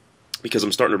 because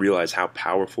I'm starting to realize how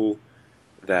powerful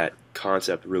that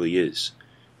concept really is.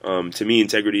 To me,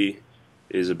 integrity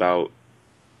is about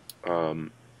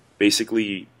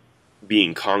basically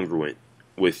being congruent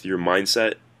with your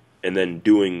mindset, and then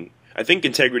doing. I think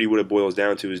integrity, what it boils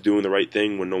down to, is doing the right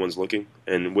thing when no one's looking,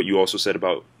 and what you also said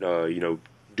about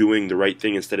doing the right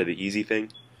thing instead of the easy thing.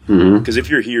 Because if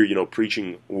you're here,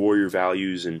 preaching warrior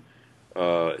values, and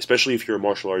especially if you're a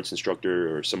martial arts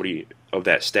instructor or somebody of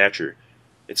that stature,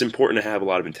 it's important to have a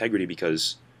lot of integrity,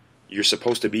 because you're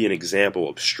supposed to be an example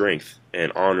of strength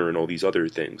and honor and all these other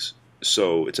things.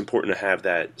 So it's important to have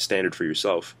that standard for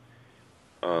yourself.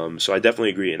 So I definitely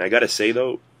agree. And I got to say,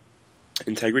 though,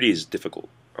 integrity is difficult,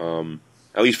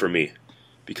 at least for me,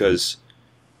 because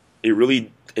it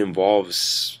really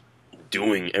involves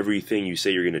doing everything you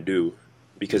say you're going to do.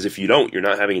 Because if you don't, you're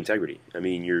not having integrity. I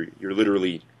mean, you're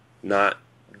literally not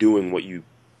doing what you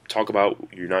talk about.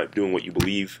 You're not doing what you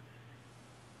believe.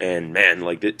 And man,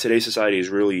 like today's society is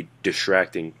really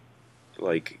distracting.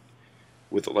 Like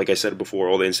I said before,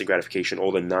 all the instant gratification,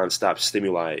 all the nonstop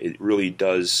stimuli, it really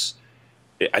does.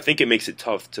 I think it makes it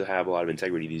tough to have a lot of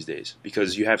integrity these days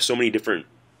because you have so many different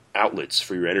outlets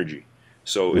for your energy.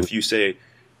 So if you say,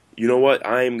 you know what,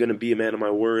 I'm going to be a man of my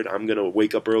word, I'm going to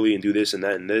wake up early and do this and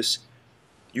that and this,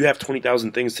 you have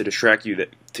 20,000 things to distract you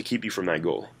to keep you from that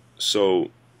goal. So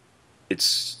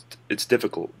it's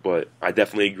difficult, but I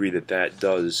definitely agree that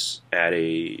does add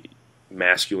a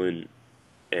masculine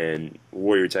and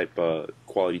warrior type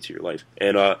quality to your life.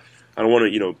 And I don't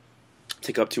want to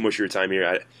take up too much of your time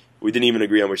here. We didn't even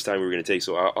agree how much time we were going to take,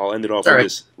 so I'll end it off with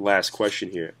this last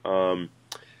question here. I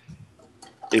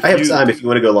have time if you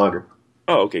want to go longer.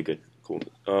 Oh, okay, good, cool.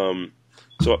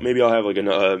 So maybe I'll have like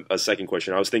a second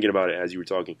question. I was thinking about it as you were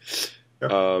talking.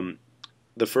 Sure.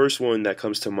 The first one that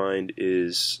comes to mind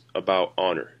is about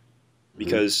honor,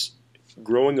 because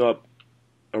growing up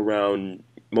around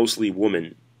mostly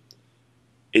women,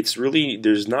 it's really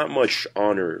there's not much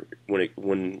honor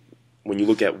when you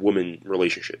look at women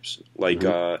relationships. Like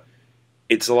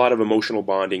it's a lot of emotional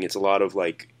bonding. It's a lot of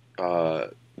like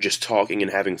just talking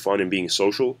and having fun and being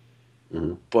social.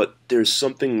 But there's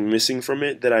something missing from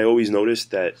it that I always notice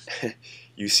that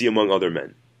you see among other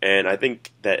men. And I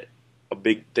think that a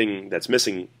big thing that's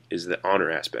missing is the honor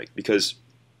aspect. Because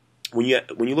when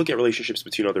you look at relationships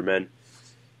between other men,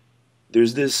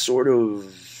 there's this sort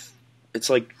of, it's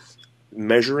like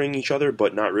measuring each other,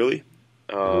 but not really.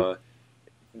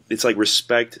 It's like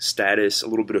respect, status, a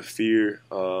little bit of fear,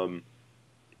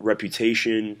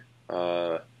 reputation,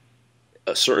 a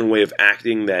certain way of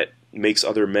acting that makes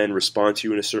other men respond to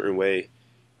you in a certain way.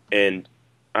 And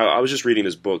I was just reading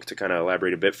this book to kind of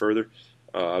elaborate a bit further.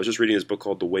 I was just reading this book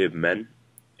called The Way of Men,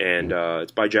 and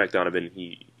it's by Jack Donovan.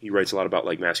 He writes a lot about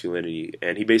like masculinity,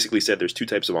 and he basically said there's two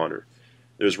types of honor.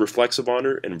 There's reflexive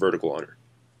honor and vertical honor.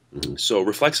 So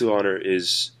reflexive honor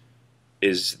is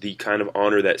the kind of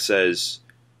honor that says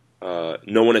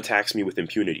no one attacks me with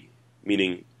impunity,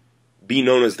 meaning be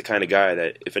known as the kind of guy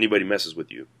that if anybody messes with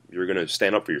you, you're going to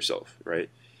stand up for yourself, right?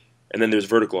 And then there's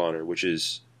vertical honor, which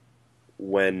is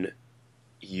when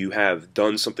you have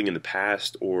done something in the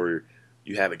past or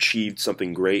you have achieved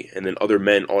something great, and then other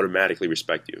men automatically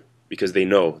respect you because they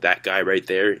know that guy right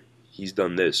there, he's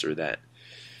done this or that.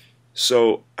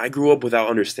 So I grew up without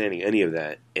understanding any of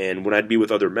that, and when I'd be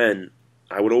with other men,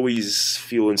 I would always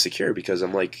feel insecure because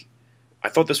I'm like, I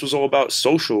thought this was all about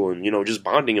social and just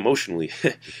bonding emotionally.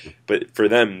 But for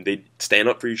them, they'd stand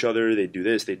up for each other, they'd do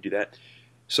this, they'd do that.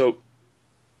 So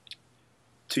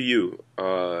to you,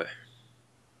 how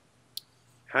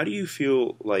do you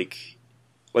feel like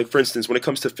for instance, when it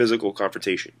comes to physical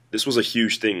confrontation, this was a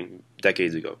huge thing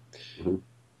decades ago.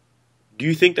 Do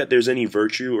you think that there's any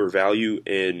virtue or value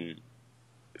in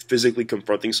physically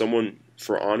confronting someone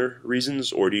for honor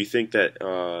reasons, or do you think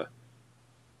that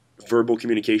verbal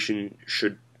communication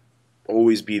should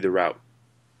always be the route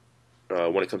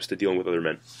when it comes to dealing with other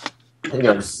men? Hang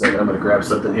on just a second. I'm going to grab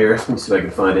something here. Let me see if I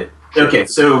can find it. Okay,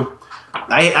 so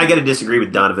I got to disagree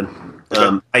with Donovan.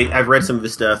 I've read some of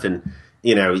his stuff, and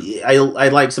I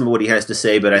like some of what he has to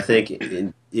say, but I think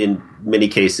in many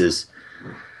cases,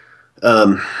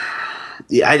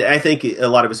 I think a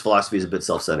lot of his philosophy is a bit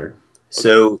self-centered.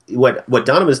 So what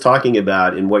Donovan is talking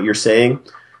about and what you're saying,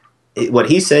 what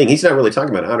he's saying, he's not really talking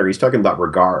about honor. He's talking about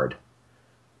regard,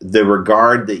 the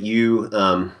regard that you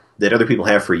that other people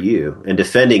have for you, and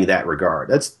defending that regard.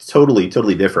 That's totally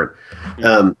different.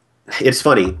 It's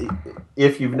funny.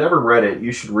 If you've never read it,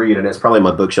 you should read, and it's probably on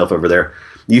my bookshelf over there.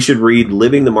 You should read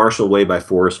 "Living the Marshall Way" by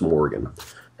Forrest Morgan.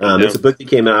 It's a book that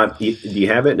came out. Do you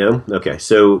have it? No? Okay.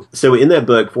 So in that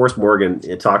book, Forrest Morgan,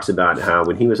 it talks about how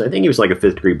when he was, I think he was like a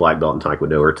 5th degree black belt in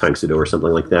Taekwondo or Tang Soo Do or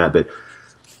something like that, but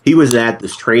he was at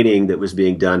this training that was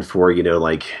being done for,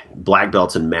 like black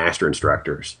belts and master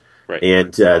instructors. Right.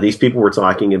 And these people were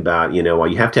talking about, well,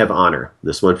 you have to have honor.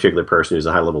 This one particular person who's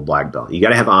a high-level black belt. You got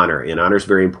to have honor, and honor is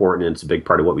very important, and it's a big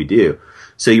part of what we do.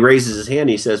 So he raises his hand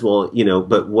and he says, well,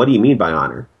 but what do you mean by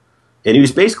honor? And he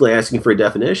was basically asking for a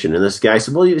definition. And this guy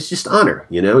said, well, it's just honor.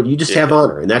 You just have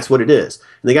honor, and that's what it is.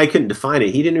 And the guy couldn't define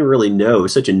it. He didn't really know. It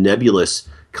was such a nebulous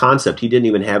concept. He didn't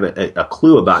even have a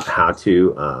clue about how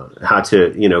to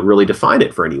really define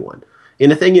it for anyone.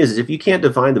 And the thing is if you can't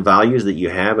define the values that you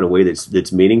have in a way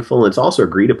that's meaningful and it's also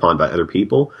agreed upon by other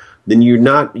people, then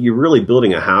you're really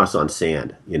building a house on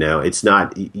sand. It's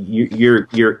not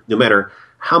you're no matter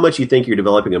how much you think you're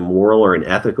developing a moral or an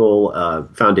ethical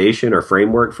foundation or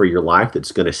framework for your life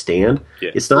that's going to stand,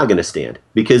 it's not going to stand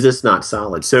because it's not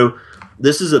solid. So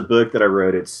this is a book that I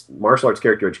wrote. It's Martial Arts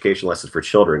Character Education Lessons for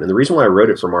Children. And the reason why I wrote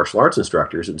it for martial arts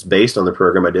instructors, it's based on the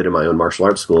program I did in my own martial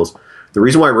arts schools. The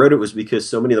reason why I wrote it was because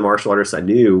so many of the martial artists I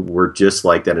knew were just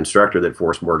like that instructor that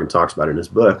Forrest Morgan talks about in his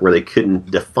book, where they couldn't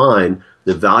define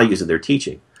the values of their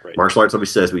teaching. Right. Martial arts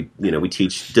always says we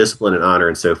teach discipline and honor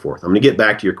and so forth. I'm going to get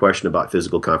back to your question about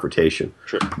physical confrontation.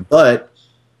 Sure. But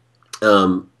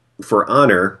for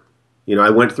honor, I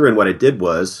went through and what I did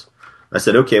was I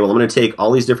said, okay, well, I'm going to take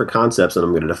all these different concepts and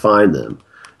I'm going to define them.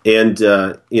 And,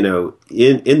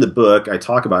 in the book, I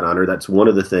talk about honor. That's one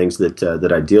of the things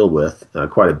that I deal with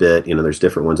quite a bit. There's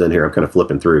different ones in here. I'm kind of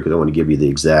flipping through because I want to give you the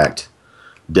exact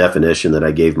definition that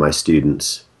I gave my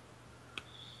students.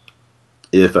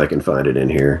 If I can find it in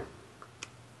here.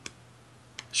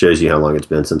 Shows you how long it's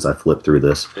been since I flipped through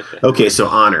this. Okay, so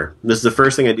honor. This is the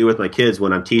first thing I do with my kids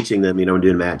when I'm teaching them, I'm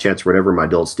doing mat chats, whatever, my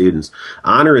adult students.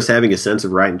 Honor is having a sense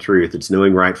of right and truth. It's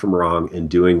knowing right from wrong and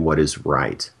doing what is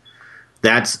right.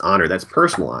 That's honor. That's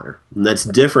personal honor. And that's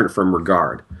different from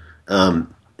regard.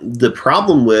 The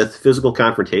problem with physical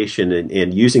confrontation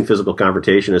and using physical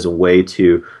confrontation as a way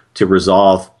to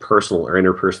resolve personal or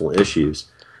interpersonal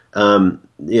issues, I'm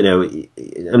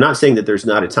not saying that there's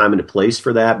not a time and a place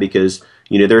for that because,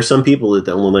 there are some people that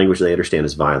the only language they understand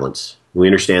is violence. We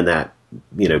understand that,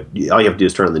 all you have to do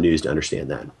is turn on the news to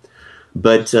understand that.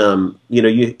 But,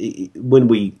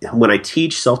 when I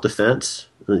teach self-defense,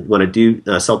 when I do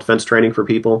self-defense training for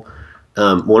people,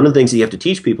 one of the things that you have to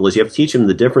teach people is you have to teach them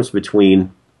the difference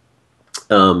between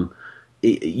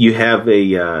you have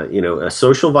a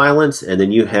social violence and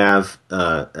then you have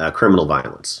criminal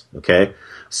violence. Okay,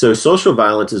 so social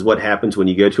violence is what happens when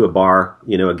you go to a bar.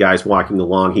 A guy's walking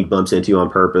along, he bumps into you on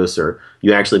purpose, or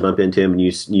you actually bump into him and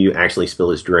you actually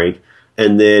spill his drink,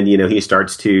 and then he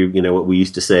starts to what we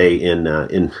used to say in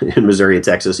Missouri and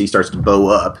Texas, he starts to bow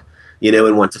up,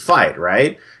 and want to fight,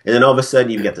 right? And then all of a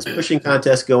sudden you've got this pushing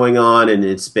contest going on, and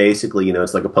it's basically,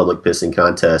 it's like a public pissing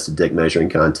contest, a dick measuring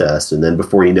contest, and then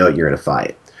before you know it, you're in a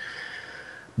fight.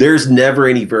 There's never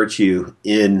any virtue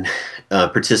in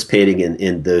participating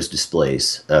in those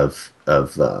displays of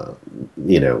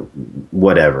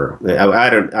whatever.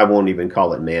 I won't even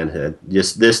call it manhood.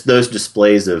 Just those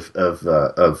displays of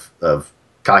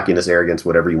cockiness, arrogance,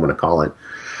 whatever you want to call it,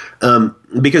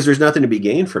 because there's nothing to be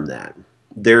gained from that.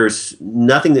 There's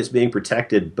nothing that's being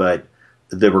protected but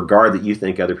the regard that you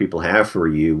think other people have for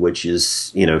you, which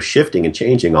is, shifting and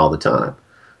changing all the time.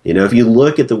 If you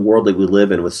look at the world that we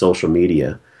live in with social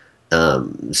media,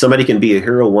 somebody can be a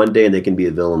hero one day and they can be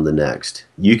a villain the next.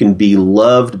 You can be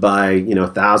loved by,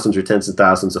 thousands or tens of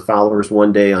thousands of followers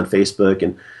one day on Facebook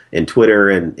and Twitter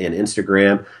and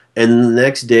Instagram. And the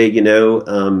next day,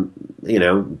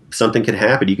 something could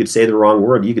happen. You could say the wrong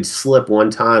word. You could slip one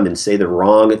time and say the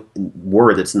wrong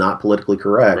word that's not politically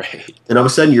correct. Right. And all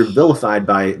of a sudden you're vilified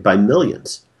by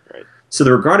millions. Right. So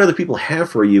the regard other people have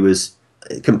for you is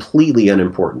completely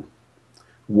unimportant.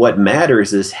 What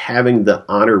matters is having the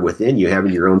honor within you,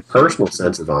 having your own personal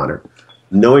sense of honor,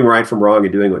 knowing right from wrong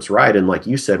and doing what's right. And like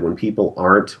you said, when people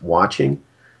aren't watching,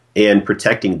 and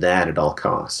protecting that at all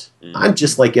costs. I'm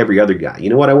just like every other guy. You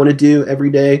know what I want to do every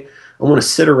day? I want to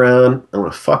sit around. I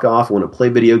want to fuck off. I want to play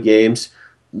video games.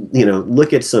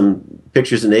 Look at some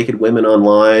pictures of naked women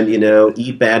online.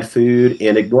 Eat bad food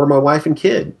and ignore my wife and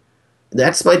kid.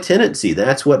 That's my tendency.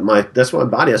 That's what my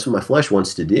body. That's what my flesh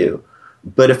wants to do.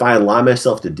 But if I allow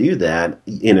myself to do that,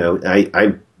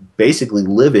 I'm basically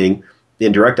living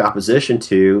in direct opposition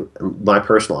to my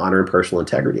personal honor and personal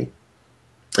integrity.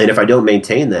 And if I don't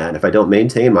maintain that, if I don't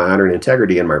maintain my honor and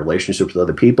integrity in my relationships with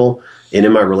other people and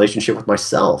in my relationship with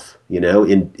myself,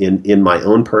 in my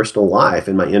own personal life,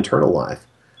 in my internal life,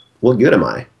 what good am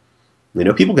I?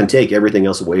 People can take everything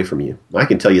else away from you. I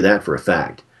can tell you that for a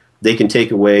fact. They can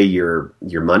take away your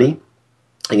money.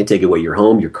 They can take away your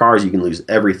home, your cars. You can lose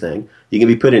everything. You can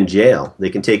be put in jail. They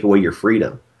can take away your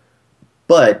freedom.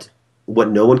 But what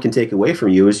no one can take away from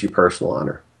you is your personal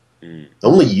honor.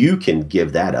 Only you can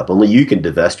give that up. Only you can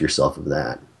divest yourself of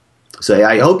that. So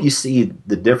I hope you see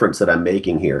the difference that I'm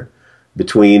making here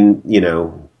between,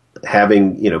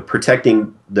 having,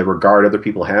 protecting the regard other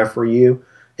people have for you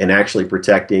and actually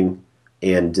protecting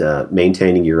and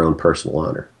maintaining your own personal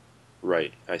honor.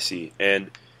 Right. I see. And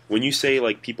when you say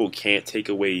like people can't take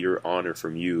away your honor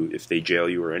from you if they jail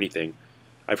you or anything,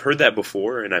 I've heard that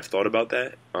before, and I've thought about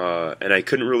that, and I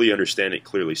couldn't really understand it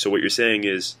clearly. So what you're saying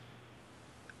is,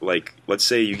 like, let's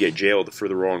say you get jailed for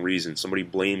the wrong reason. Somebody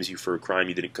blames you for a crime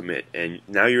you didn't commit, and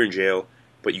now you're in jail,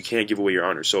 but you can't give away your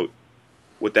honor. So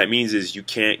what that means is you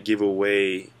can't give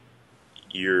away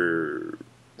your,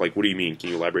 like, what do you mean? Can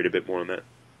you elaborate a bit more on that?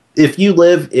 If you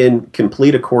live in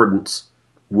complete accordance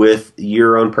with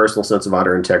your own personal sense of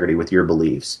honor and integrity, with your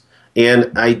beliefs,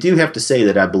 and I do have to say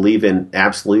that I believe in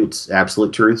absolute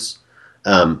truths.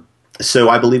 So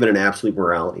I believe in an absolute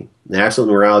morality,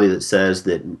 that says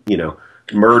that,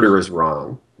 murder is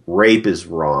wrong, rape is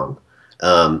wrong,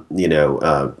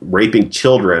 raping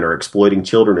children or exploiting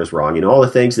children is wrong. All the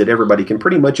things that everybody can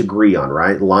pretty much agree on,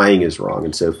 right? Lying is wrong,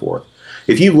 and so forth.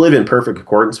 If you live in perfect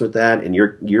accordance with that, and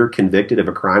you're convicted of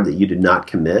a crime that you did not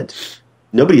commit,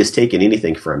 nobody has taken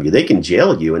anything from you. They can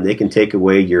jail you and they can take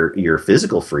away your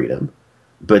physical freedom,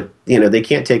 but they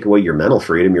can't take away your mental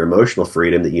freedom, your emotional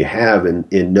freedom that you have in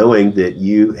knowing that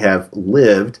you have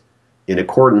lived in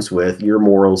accordance with your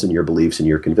morals and your beliefs and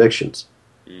your convictions.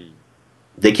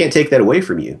 They can't take that away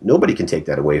from you. Nobody can take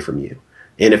that away from you.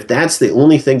 And if that's the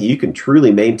only thing that you can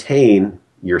truly maintain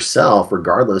yourself,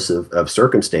 regardless of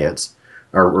circumstance,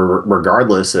 or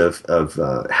regardless of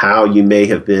how you may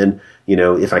have been,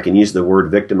 if I can use the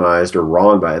word, victimized or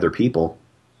wronged by other people,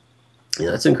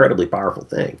 that's an incredibly powerful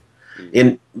thing.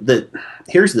 And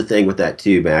here's the thing with that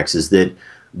too, Max, is that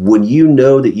when you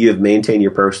know that you have maintained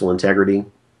your personal integrity,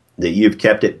 that you've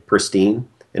kept it pristine,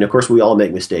 and of course we all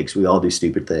make mistakes, we all do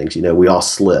stupid things, we all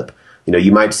slip.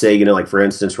 You might say, like, for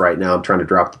instance, right now I'm trying to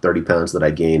drop the 30 pounds that I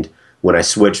gained when I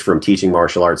switched from teaching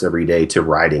martial arts every day to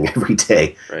writing every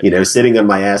day, right. Sitting on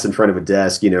my ass in front of a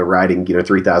desk, writing,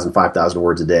 3,000, 5,000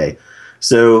 words a day.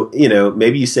 So,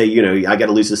 maybe you say, I got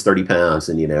to lose this 30 pounds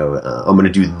and, I'm going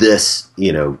to do this,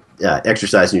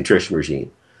 exercise nutrition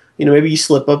regime. Maybe you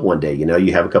slip up one day,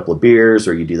 you have a couple of beers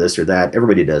or you do this or that.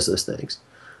 Everybody does those things.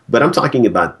 But I'm talking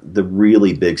about the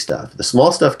really big stuff. The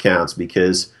small stuff counts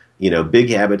because, big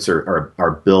habits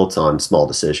are built on small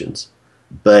decisions.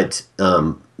 But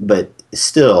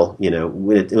still,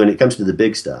 when it comes to the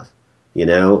big stuff, did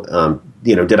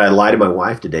I lie to my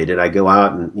wife today? Did I go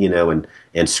out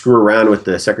and screw around with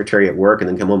the secretary at work and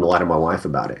then come home and lie to my wife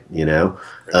about it?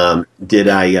 Did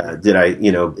I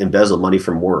embezzle money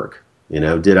from work?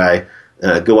 Did I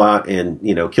go out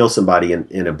and kill somebody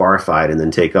in a bar fight and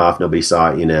then take off? Nobody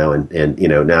saw it, and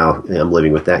now I'm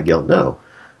living with that guilt. No.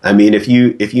 I mean, if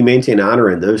you maintain honor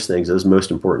in those things, those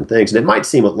most important things, and it might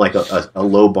seem like a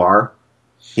low bar,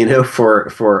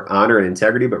 for honor and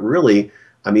integrity, but really,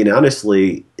 I mean,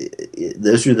 honestly,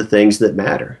 those are the things that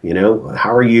matter.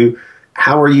 How are you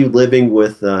living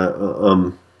with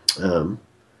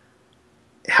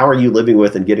how are you living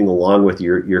with and getting along with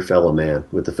your fellow man,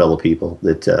 with the fellow people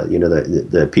that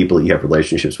the people that you have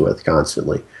relationships with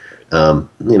constantly? How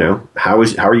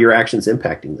are your actions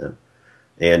impacting them?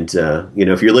 And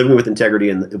if you're living with integrity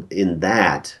in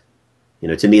that,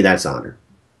 to me, that's honor.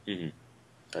 Mm-hmm.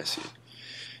 I see.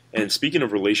 And speaking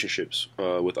of relationships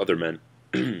with other men,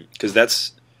 because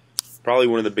that's probably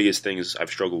one of the biggest things I've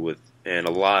struggled with, and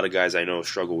a lot of guys I know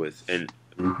struggle with, and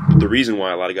the reason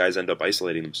why a lot of guys end up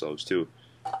isolating themselves too,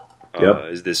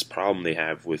 is this problem they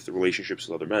have with relationships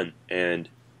with other men. And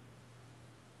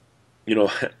you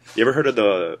ever heard of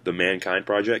the Mankind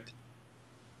Project?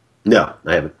 No,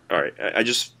 I haven't. All right, I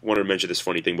just wanted to mention this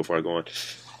funny thing before I go on.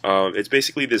 It's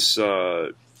basically this.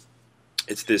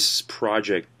 It's this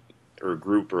project or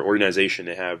group or organization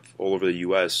they have all over the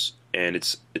U.S. and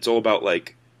it's all about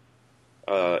like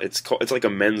it's like a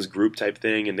men's group type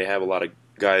thing, and they have a lot of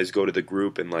guys go to the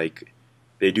group and like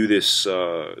they do this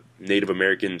Native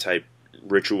American type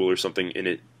ritual or something in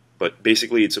it. But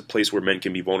basically, it's a place where men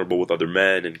can be vulnerable with other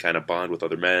men and kind of bond with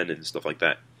other men and stuff like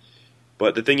that.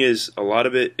 But the thing is, a lot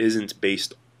of it isn't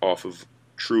based off of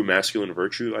true masculine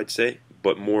virtue, I'd say,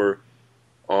 but more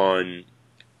on,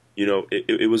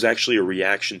 it was actually a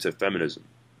reaction to feminism.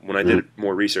 When I did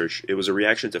more research, it was a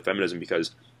reaction to feminism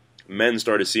because men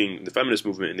started seeing the feminist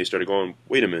movement and they started going,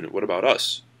 wait a minute, what about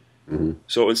us? Mm-hmm.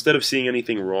 So instead of seeing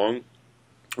anything wrong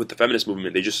with the feminist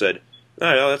movement, they just said,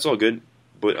 oh, that's all good,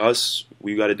 but us,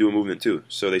 we got to do a movement too.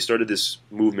 So they started this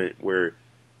movement where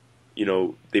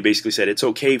they basically said it's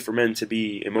okay for men to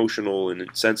be emotional and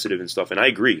sensitive and stuff. And I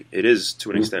agree. It is to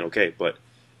an extent okay. But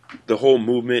the whole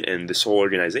movement and this whole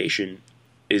organization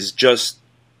is just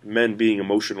men being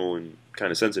emotional and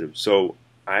kind of sensitive. So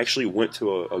I actually went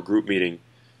to a group meeting.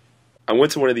 I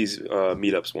went to one of these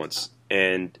meetups once.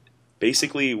 And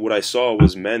basically what I saw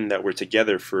was men that were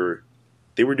together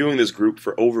they were doing this group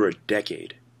for over a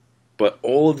decade. But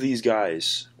all of these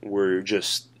guys were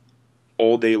just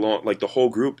all day long. Like the whole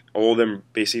group, all of them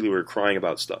basically were crying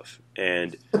about stuff.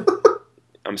 And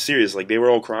I'm serious. Like they were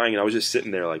all crying, and I was just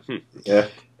sitting there like, Yeah.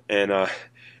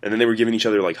 And then they were giving each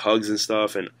other like hugs and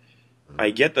stuff. And I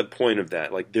get the point of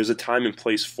that. Like there's a time and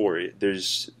place for it.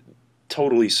 There's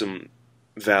totally some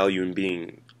value in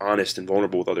being honest and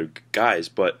vulnerable with other guys,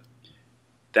 but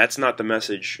that's not the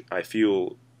message I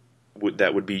feel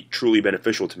that would be truly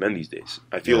beneficial to men these days.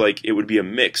 I feel like it would be a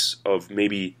mix of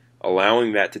maybe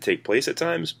allowing that to take place at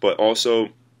times, but also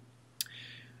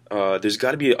there's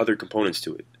got to be other components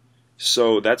to it.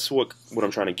 So that's what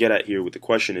I'm trying to get at here with the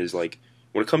question is like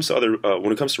when it comes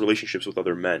to relationships with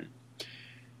other men,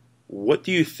 what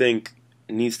do you think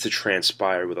needs to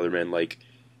transpire with other men? Like,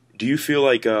 do you feel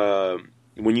like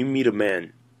when you meet a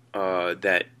man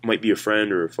that might be a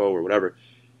friend or a foe or whatever,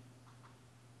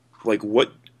 like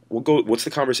what's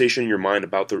the conversation in your mind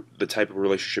about the type of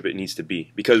relationship it needs to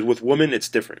be? Because with women, it's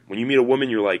different. When you meet a woman,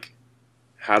 you're like,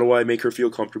 how do I make her feel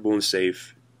comfortable and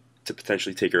safe to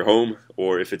potentially take her home?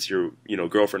 Or if it's your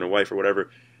girlfriend or wife or whatever,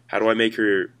 how do I make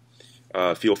her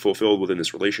feel fulfilled within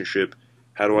this relationship?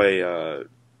 How do I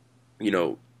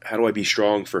how do I be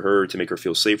strong for her to make her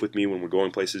feel safe with me when we're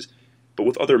going places? But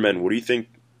with other men, what do you think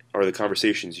are the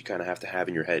conversations you kind of have to have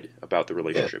in your head about the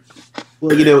relationship? Yeah.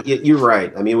 Well, you're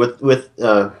right. I mean, with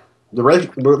the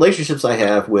relationships I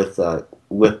have with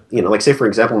like say for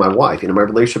example, my wife. My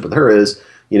relationship with her is,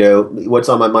 what's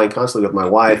on my mind constantly with my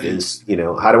wife is,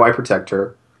 how do I protect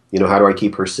her? How do I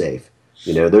keep her safe?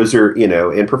 Those are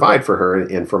and provide for her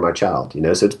and for my child.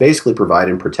 So it's basically provide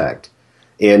and protect.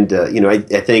 And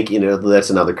I think that's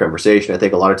another conversation. I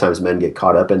think a lot of times men get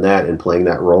caught up in that and playing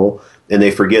that role, and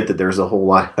they forget that there's a whole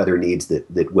lot of other needs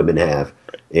that women have.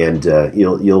 And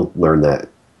you'll learn that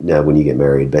when you get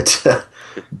married. But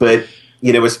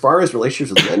as far as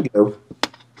relationships with men go,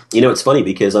 it's funny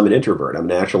because I'm an introvert. I'm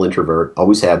a natural introvert.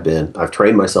 Always have been. I've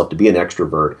trained myself to be an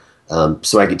extrovert.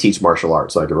 So I could teach martial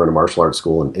arts, so I could run a martial arts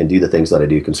school and do the things that I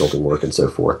do, consulting work and so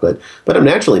forth. But I'm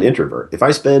naturally an introvert. If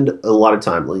I spend a lot of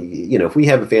time, if we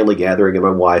have a family gathering and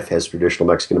my wife has traditional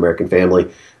Mexican-American family,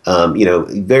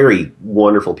 very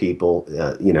wonderful people,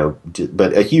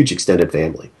 but a huge extended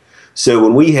family. So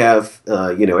when we have,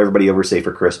 everybody over, say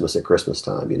for Christmas at Christmas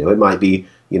time, it might be,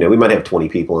 we might have 20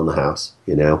 people in the house,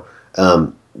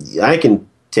 I can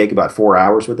take about 4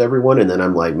 hours with everyone, and then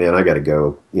I'm like, man, I got to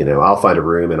go. I'll find a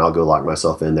room and I'll go lock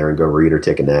myself in there and go read or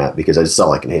take a nap because that's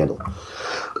all I can handle.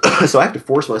 So I have to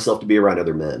force myself to be around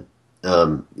other men,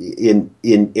 and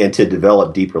to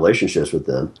develop deep relationships with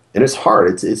them. And it's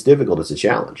hard. It's difficult. It's a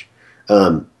challenge.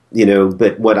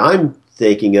 But what I'm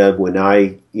thinking of when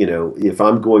if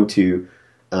I'm going to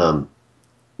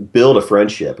build a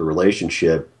friendship, a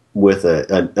relationship with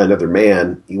another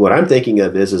man, what I'm thinking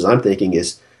of is I'm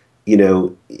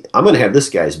going to have this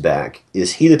guy's back.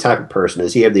 Is he the type of person,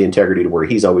 does he have the integrity to where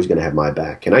he's always going to have my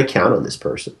back? Can I count on this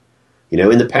person?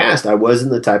 In the past, I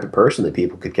wasn't the type of person that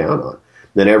people could count on.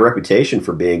 Then I have a reputation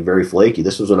for being very flaky.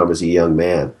 This was when I was a young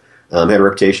man. I had a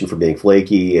reputation for being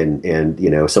flaky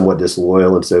and somewhat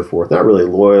disloyal and so forth. Not really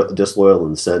disloyal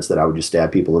in the sense that I would just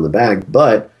stab people in the back,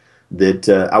 but that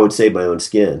I would save my own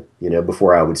skin,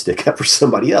 before I would stick up for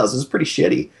somebody else. It was pretty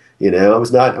shitty. I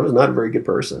was not a very good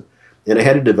person. And I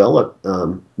had to develop,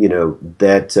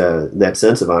 that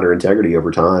sense of honor and integrity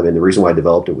over time. And the reason why I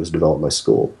developed it was develop my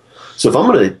school. So if I'm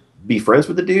going to be friends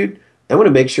with a dude, I want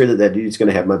to make sure that dude's going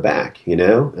to have my back.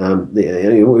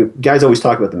 Guys always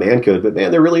talk about the man code, but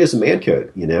man, there really is a man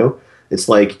code. It's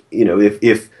like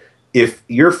if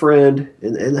your friend,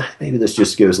 and maybe this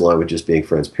just goes along with just being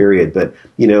friends, period. But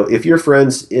if your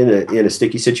friend's in a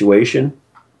sticky situation,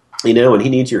 and he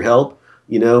needs your help.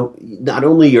 Not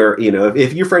only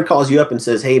if your friend calls you up and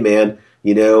says, "Hey, man,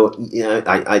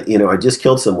 I just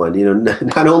killed someone."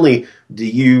 Not only do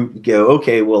you go,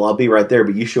 "Okay, well, I'll be right there,"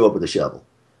 but you show up with a shovel.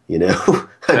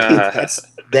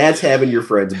 That's having your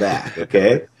friend's back.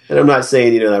 Okay, and I'm not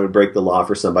saying I would break the law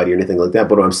for somebody or anything like that.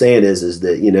 But what I'm saying is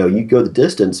that you go the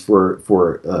distance for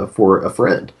a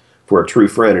friend, for a true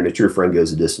friend, and a true friend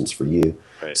goes the distance for you.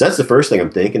 Right. So that's the first thing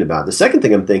I'm thinking about. The second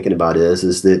thing I'm thinking about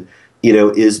is that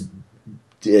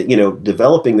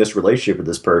developing this relationship with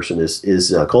this person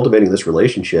is cultivating this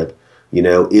relationship.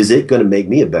 Is it going to make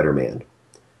me a better man?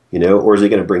 Or is it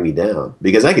going to bring me down?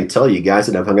 Because I can tell you guys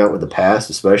that I've hung out with in the past,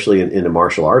 especially in the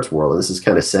martial arts world, and this is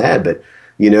kind of sad, but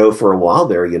for a while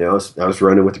there, I was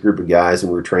running with a group of guys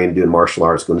and we were trained doing martial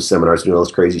arts, going to seminars, doing all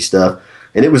this crazy stuff.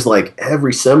 And it was like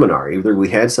every seminar, either we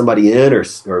had somebody in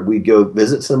or we'd go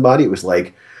visit somebody. It was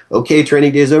like, okay,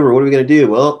 training day's over. What are we going to do?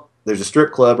 Well, there's a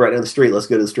strip club right down the street. Let's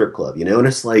go to the strip club, And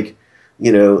it's like,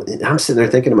 and I'm sitting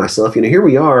there thinking to myself, here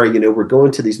we are, we're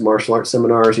going to these martial arts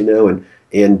seminars, and we're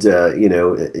going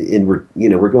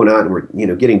out and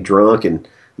we're, getting drunk and,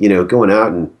 going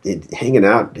out and hanging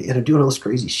out, doing all this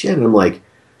crazy shit. And I'm like,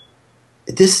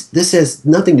 this has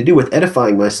nothing to do with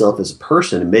edifying myself as a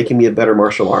person and making me a better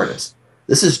martial artist.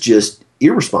 This is just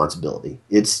irresponsibility.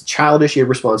 It's childish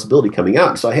irresponsibility coming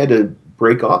out. So I had to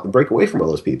break away from all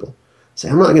those people. Say,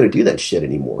 I'm not going to do that shit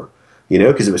anymore,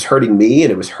 because it was hurting me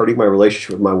and it was hurting my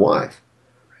relationship with my wife.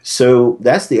 So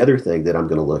that's the other thing that I'm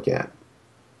going to look at.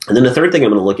 And then the third thing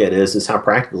I'm going to look at is how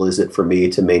practical is it for me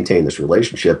to maintain this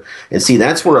relationship? And see,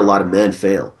 that's where a lot of men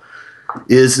fail.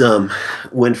 Is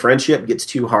when friendship gets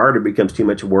too hard or becomes too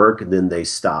much work, then they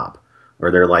stop. Or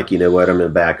they're like, you know what, I'm going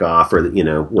to back off, or,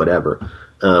 whatever.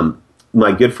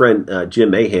 My good friend,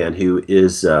 Jim Mahan, who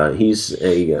is, he's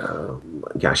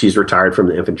retired from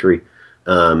the infantry.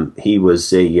 He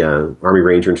was a Army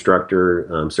Ranger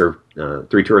instructor, served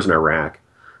 3 tours in Iraq,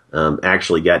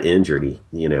 actually got injured.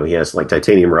 He has like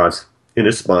titanium rods in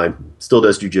his spine, still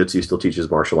does jujitsu, still teaches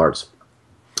martial arts.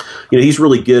 He's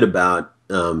really good about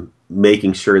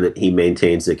making sure that he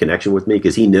maintains the connection with me,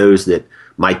 because he knows that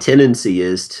my tendency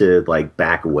is to like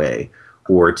back away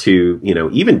or to,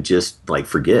 even just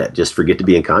forget to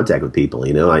be in contact with people.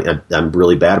 I'm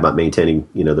really bad about maintaining,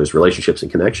 those relationships and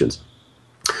connections.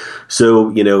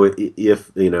 So,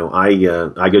 if,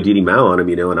 I go Didi Mao on him,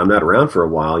 and I'm not around for a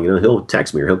while, he'll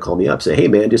text me or he'll call me up, say, hey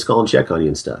man, just call and check on you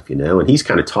and stuff, and he's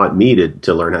kind of taught me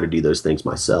to learn how to do those things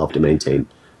myself to maintain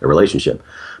a relationship.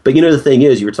 But, the thing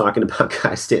is, you were talking about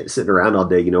guys sitting around all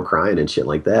day, crying and shit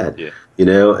like that. Yeah.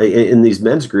 In these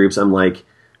men's groups, I'm like,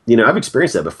 I've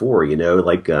experienced that before,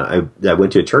 I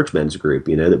went to a church men's group,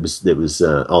 that was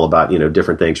all about,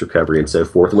 different things, recovery and so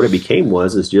forth. And what it became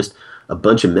is just a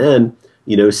bunch of men,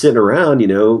 sitting around,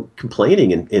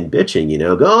 complaining and bitching,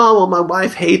 go, oh, well, my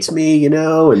wife hates me,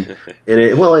 your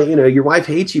wife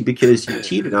hates you because you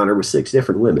cheated on her with 6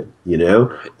 different women,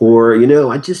 or,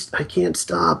 I can't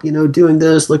stop, doing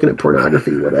this, looking at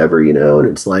pornography, whatever, and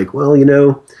it's like, well,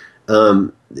 you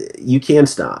can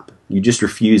stop. You're just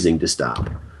refusing to stop,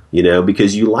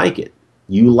 because you like it.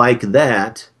 You like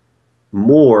that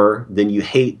more than you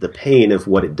hate the pain of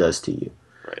what it does to you.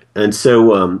 And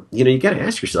so, you got to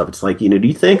ask yourself, it's like, do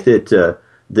you think that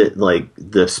like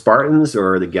the Spartans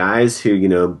or the guys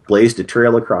who, blazed a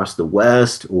trail across the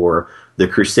West, or the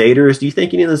Crusaders, do you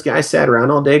think any of those guys sat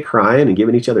around all day crying and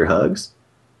giving each other hugs?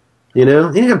 They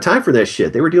didn't have time for that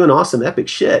shit. They were doing awesome, epic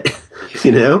shit.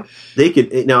 They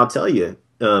could, now I'll tell you,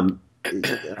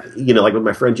 like with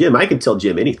my friend Jim, I can tell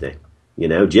Jim anything.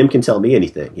 Jim can tell me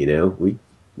anything. We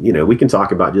can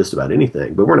talk about just about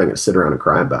anything, but we're not going to sit around and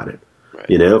cry about it. Right.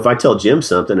 If I tell Jim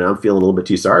something and I'm feeling a little bit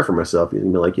too sorry for myself, he's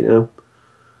gonna be like,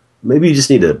 maybe you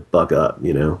just need to buck up.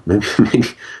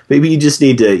 Maybe you just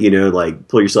need to,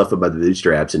 pull yourself up by the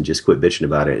bootstraps and just quit bitching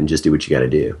about it and just do what you got to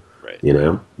do. Right.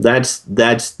 That's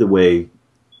the way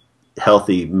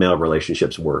healthy male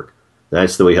relationships work.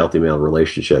 That's the way healthy male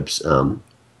relationships,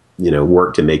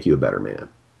 work to make you a better man.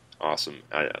 Awesome.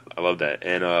 I love that.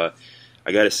 And I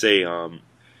got to say, growing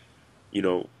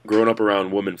up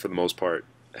around women for the most part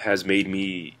has made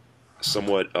me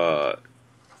somewhat, I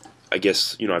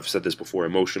guess, I've said this before,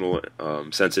 emotional,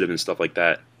 sensitive and stuff like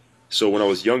that. So when I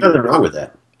was younger... Nothing wrong with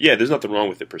that. Yeah, there's nothing wrong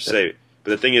with it per se.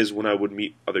 But the thing is, when I would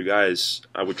meet other guys,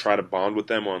 I would try to bond with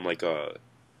them on like a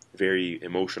very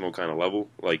emotional kind of level.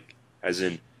 Like, as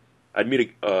in, I'd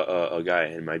meet a guy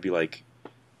and I'd be like,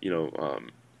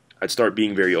 I'd start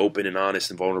being very open and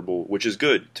honest and vulnerable, which is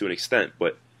good to an extent,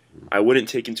 but I wouldn't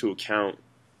take into account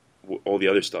all the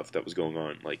other stuff that was going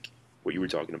on, like what you were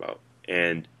talking about.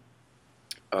 And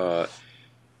but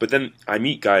then I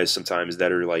meet guys sometimes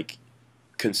that are like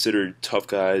considered tough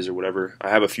guys or whatever. I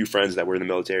have a few friends that were in the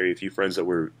military, a few friends that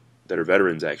are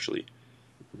veterans actually,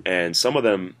 and some of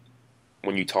them,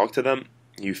 when you talk to them,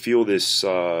 you feel this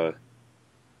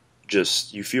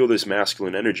this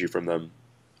masculine energy from them,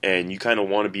 and you kind of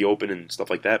want to be open and stuff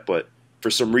like that, but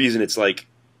for some reason it's like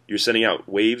you're sending out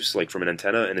waves like from an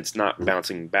antenna and it's not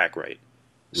bouncing back right.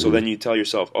 So then you tell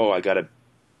yourself, oh, I gotta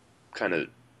kind of,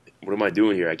 what am I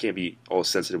doing here? I can't be all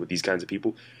sensitive with these kinds of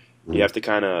people. You have to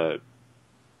kind of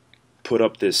put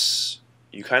up this,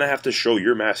 you kind of have to show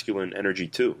your masculine energy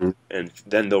too, and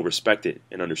then they'll respect it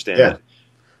and understand it.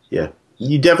 Yeah,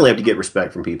 you definitely have to get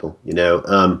respect from people,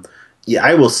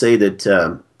 I will say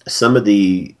that some of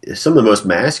the most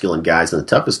masculine guys and the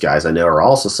toughest guys I know are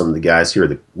also some of the guys who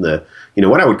are the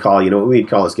what I would call, what we'd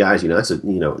call as guys, that's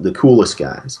the coolest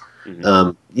guys.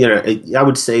 Mm-hmm. I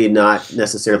would say not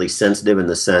necessarily sensitive in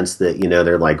the sense that,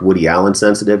 they're like Woody Allen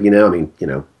sensitive,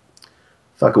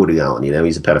 fuck Woody Allen,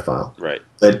 he's a pedophile. Right.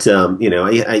 But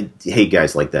I hate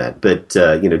guys like that. But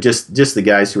just the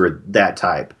guys who are that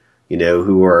type,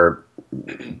 who are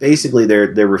basically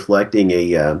they're reflecting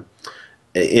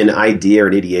an idea or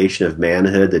an ideation of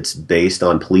manhood that's based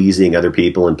on pleasing other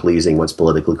people and pleasing what's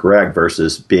politically correct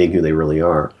versus being who they really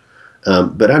are.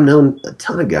 But I've known a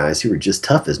ton of guys who are just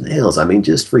tough as nails. I mean,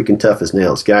 just freaking tough as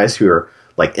nails. Guys who are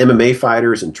like MMA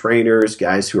fighters and trainers,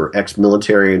 guys who are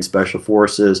ex-military and special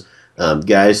forces,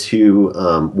 guys who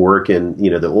work in,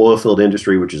 the oil field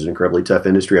industry, which is an incredibly tough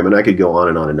industry. I mean, I could go on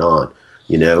and on and on,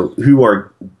 who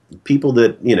are people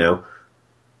that,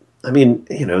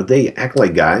 they act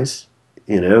like guys,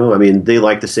 they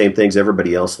like the same things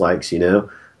everybody else likes, they like,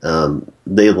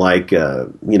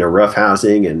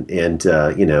 roughhousing and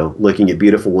looking at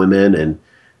beautiful women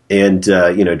and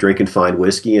drinking fine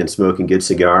whiskey and smoking good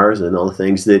cigars and all the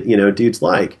things that, dudes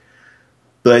like.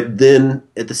 But then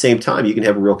at the same time, you can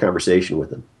have a real conversation with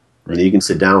them. Right. You can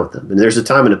sit down with them. And there's a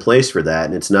time and a place for that.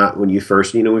 And it's not when you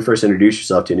first, when you first introduce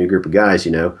yourself to a new group of guys,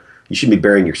 you shouldn't be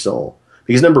bearing your soul.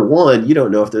 Because number one, you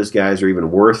don't know if those guys are even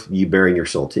worth you bearing your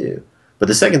soul to. But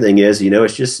the second thing is,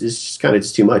 it's just kind of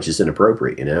just too much. It's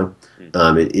inappropriate, for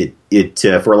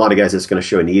a lot of guys, it's going to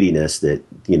show a neediness that,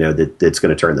 that's going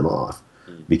to turn them off.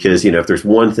 Because, if there's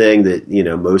one thing that,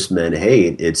 most men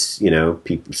hate, it's,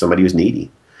 somebody who's needy.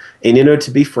 And, to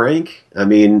be frank, I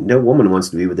mean, no woman wants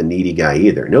to be with a needy guy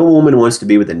either. No woman wants to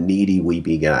be with a needy,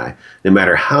 weepy guy. No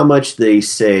matter how much they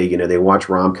say, they watch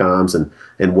rom-coms and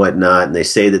whatnot, and they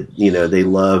say that, they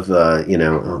love,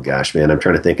 oh gosh, man, I'm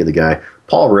trying to think of the guy,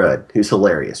 Paul Rudd, who's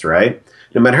hilarious, right?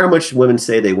 No matter how much women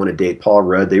say they want to date Paul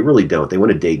Rudd, they really don't. They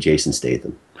want to date Jason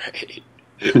Statham. Right.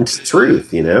 It's the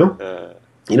truth, You don't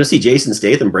see Jason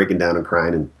Statham breaking down and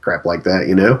crying and crap like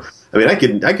that, I mean, I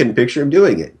couldn't picture him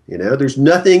doing it, There's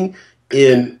nothing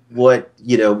in what,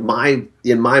 in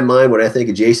my mind, what I think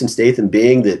of Jason Statham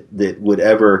being that would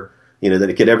ever, that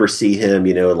it could ever see him,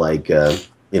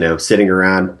 sitting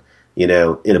around, in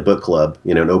a book club,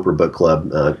 an Oprah book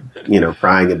club,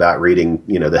 crying about reading,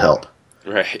 The Help.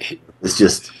 Right. It's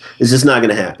just not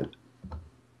going to happen.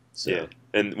 So. Yeah.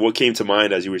 And what came to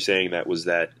mind as you were saying that was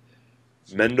that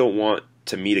men don't want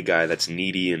to meet a guy that's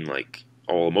needy and like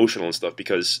all emotional and stuff,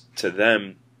 because to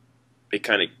them, they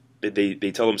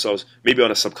tell themselves, maybe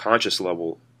on a subconscious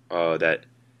level, that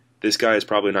this guy is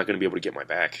probably not going to be able to get my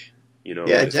back,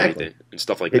 yeah, exactly. Anything, and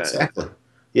stuff like exactly. That.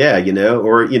 Yeah,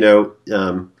 or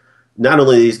not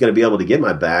only he's going to be able to get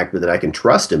my back, but that I can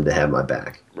trust him to have my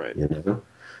back. Right.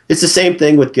 It's the same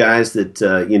thing with guys that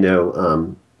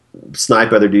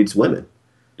snipe other dudes' women.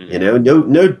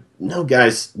 Mm-hmm. No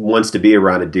guys wants to be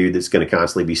around a dude that's going to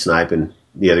constantly be sniping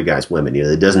the other guy's women.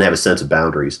 That doesn't have a sense of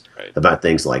boundaries about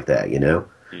things like that.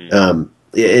 Mm-hmm.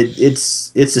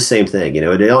 It's the same thing. A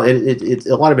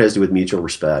lot of it has to do with mutual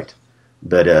respect,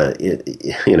 but a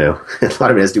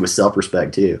lot of it has to do with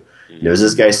self-respect too. Mm-hmm. Is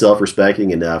this guy self-respecting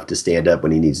enough to stand up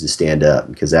when he needs to stand up?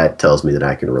 Because that tells me that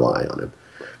I can rely on him,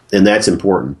 and that's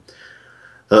important.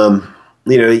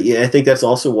 I think that's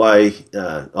also why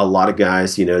a lot of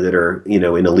guys, that are, in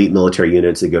elite military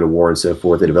units that go to war and so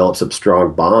forth, they develop some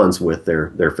strong bonds with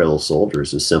their fellow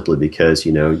soldiers is simply because,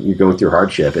 you're going through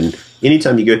hardship. And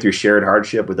anytime you go through shared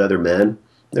hardship with other men,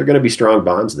 there are going to be strong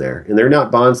bonds there. And they're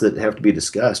not bonds that have to be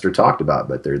discussed or talked about,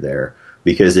 but they're there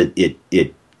because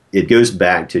it goes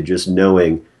back to just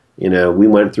knowing, we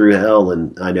went through hell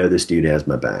and I know this dude has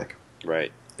my back.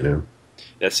 Right.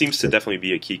 That seems to definitely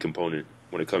be a key component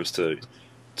when it comes to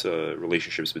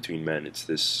relationships between men. It's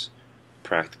this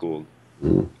practical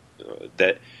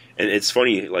that, and it's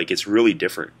funny, like it's really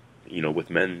different, with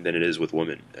men than it is with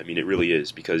women. I mean, it really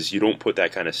is, because you don't put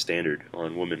that kind of standard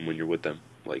on women when you're with them.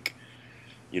 Like,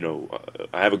 I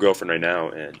have a girlfriend right now,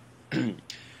 and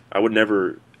I would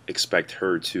never expect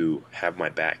her to have my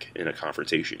back in a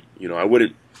confrontation. I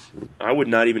would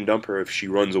not even dump her if she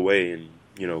runs away and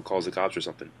calls the cops or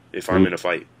something. If I'm in a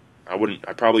fight,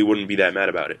 I probably wouldn't be that mad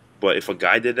about it. But if a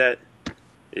guy did that,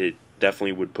 it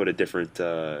definitely would put a different,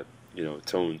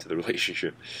 tone to the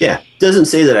relationship. Yeah, doesn't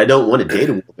say that I don't want to date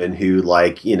a woman who, I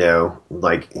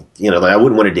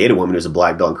wouldn't want to date a woman who's a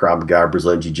black belt in Krav Maga,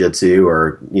 Brazilian Jiu-Jitsu,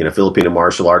 or Filipino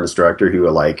martial art instructor who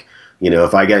are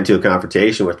if I got into a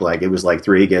confrontation with it was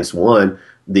 3 against 1,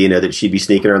 that she'd be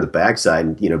sneaking around the backside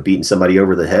and beating somebody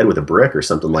over the head with a brick or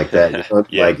something like that.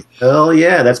 Yeah. Hell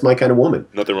yeah, that's my kind of woman.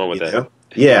 Nothing wrong with that.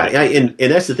 Yeah, and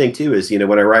that's the thing too is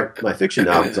when I write my fiction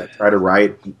novels, I try to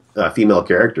write female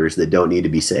characters that don't need to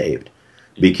be saved,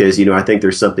 because I think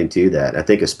there's something to that. I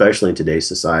think especially in today's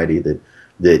society that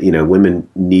women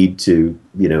need to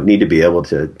be able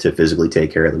to physically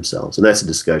take care of themselves, and that's a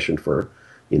discussion for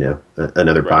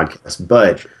another podcast.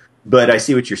 But But I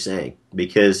see what you're saying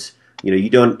because you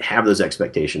don't have those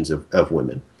expectations of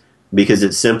women because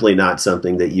it's simply not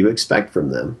something that you expect from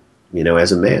them.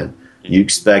 As a man, you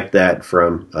expect that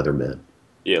from other men.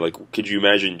 Yeah, like could you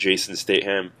imagine Jason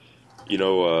Statham,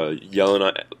 yelling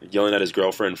at his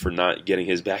girlfriend for not getting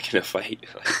his back in a fight?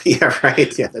 Yeah,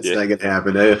 right. Yeah, that's Yeah, not going to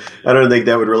happen. I don't think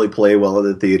that would really play well in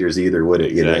the theaters either, would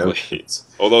it? exactly.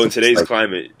 Although in It's today's like,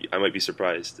 climate, I might be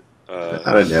surprised. I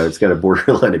don't know. It's kind of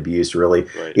borderline abuse, really.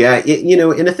 Right. Yeah,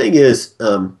 and the thing is,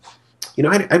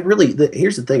 I really,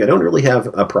 here's the thing. I don't really have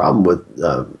a problem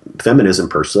with feminism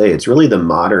per se. It's really the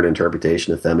modern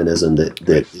interpretation of feminism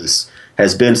that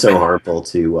has been so harmful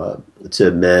to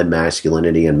men,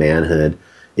 masculinity, and manhood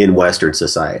in Western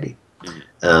society.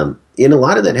 And a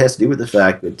lot of that has to do with the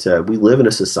fact that we live in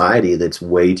a society that's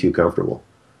way too comfortable.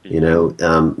 We don't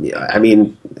have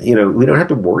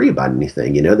to worry about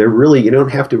anything. You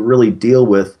don't have to really deal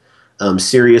with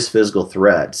serious physical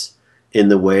threats in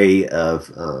the way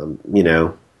of,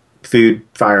 food,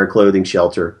 fire, clothing,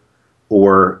 shelter,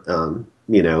 or,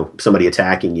 somebody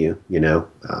attacking you,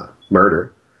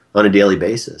 murder on a daily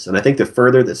basis. And I think the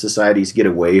further that societies get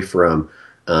away from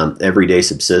everyday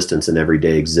subsistence and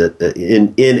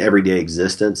in everyday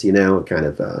existence, kind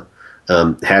of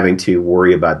having to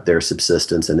worry about their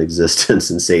subsistence and existence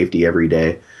and safety every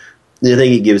day, I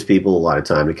think it gives people a lot of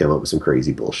time to come up with some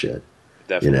crazy bullshit.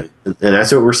 Definitely. And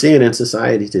that's what we're seeing in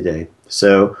society today.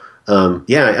 So, I'm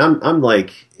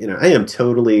like, I am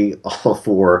totally all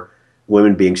for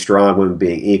women being strong, women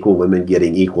being equal, women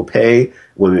getting equal pay,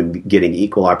 women getting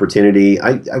equal opportunity.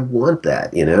 I want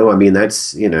that,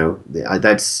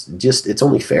 that's just, it's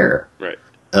only fair. Right.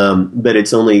 But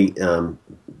it's only, the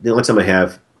only thing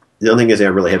I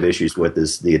really have issues with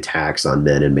is the attacks on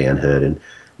men and manhood and,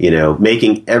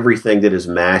 making everything that is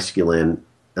masculine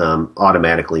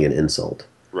automatically an insult.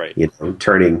 Right.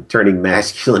 Turning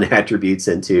masculine attributes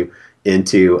into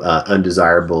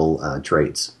undesirable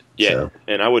traits. Yeah, So.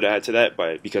 and I would add to that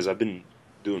because I've been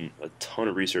doing a ton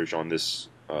of research on this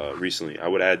recently. I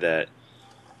would add that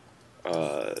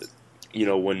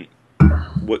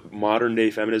what modern day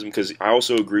feminism, because I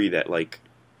also agree that like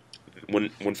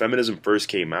when feminism first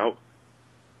came out,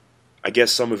 I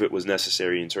guess some of it was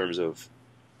necessary in terms of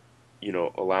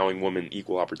allowing women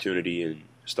equal opportunity and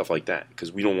stuff like that,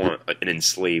 because we don't want an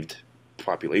enslaved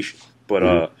population.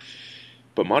 But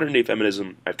but modern day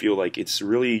feminism, I feel like it's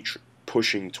really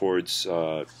pushing towards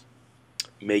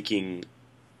making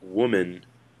women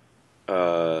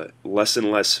less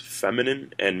and less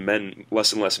feminine and men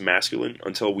less and less masculine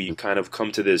until we kind of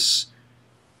come to this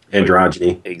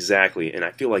Androgyny. Exactly, and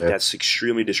I feel like that's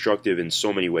extremely destructive in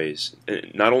so many ways.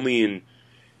 And not only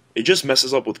it just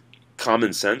messes up with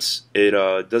common sense. It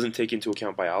doesn't take into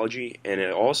account biology, and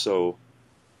it also,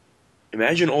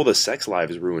 imagine all the sex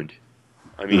lives ruined.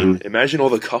 I mean, imagine all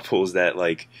the couples that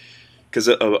because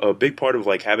a big part of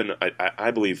having,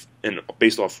 I believe, and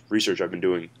based off research I've been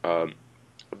doing, a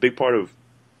big part of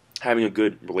having a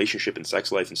good relationship and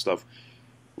sex life and stuff,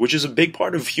 which is a big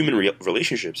part of human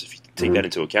relationships, if you take that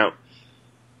into account.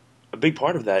 A big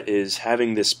part of that is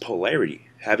having this polarity,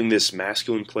 having this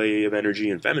masculine play of energy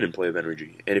and feminine play of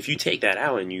energy. And if you take that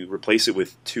out and you replace it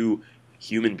with two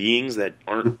human beings that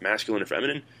aren't masculine or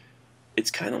feminine, it's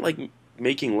kind of like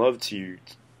making love to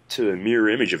a mirror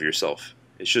image of yourself.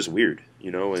 It's just weird,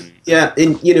 and yeah,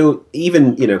 and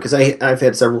even because I've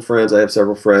had several friends. I have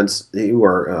several friends who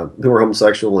are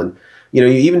homosexual, and you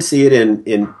even see it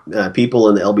in people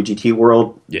in the LGBT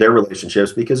world, their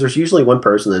relationships, because there's usually one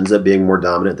person that ends up being more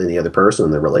dominant than the other person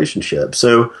in the relationship.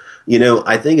 So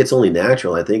I think it's only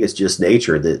natural. I think it's just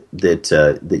nature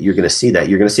that you're going to see that.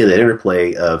 You're going to see that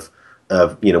interplay of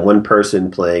one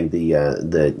person playing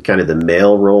the kind of the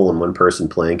male role and one person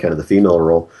playing kind of the female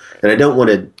role. And I don't want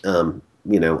to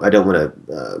I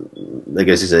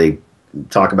guess you say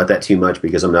talk about that too much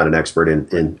because I'm not an expert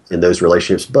in those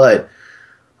relationships, but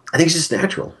I think it's just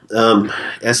natural.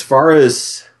 As far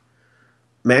as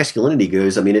masculinity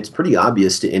goes, I mean, it's pretty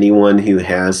obvious to anyone who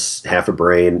has half a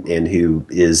brain and who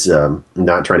is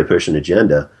not trying to push an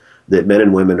agenda that men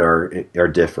and women are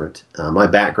different. My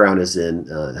background is in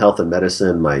health and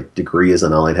medicine. My degree is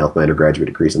in allied health. My undergraduate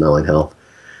degree is in allied health.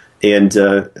 And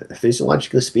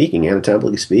physiologically speaking,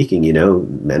 anatomically speaking,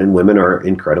 men and women are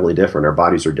incredibly different. Our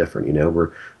bodies are different.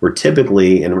 We're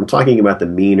typically, and I'm talking about the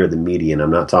mean or the median.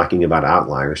 I'm not talking about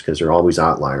outliers because there are always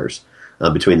outliers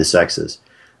between the sexes.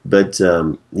 But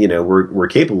we're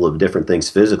capable of different things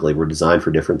physically. We're designed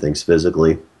for different things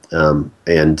physically, we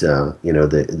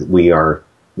are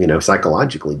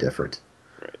psychologically different.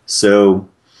 Right. So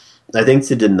I think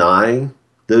to deny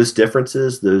those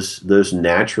differences, those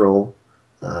natural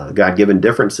God-given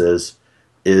differences,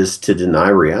 is to deny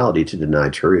reality, to deny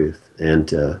truth.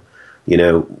 And you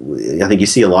know, I think you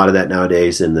see a lot of that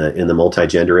nowadays in the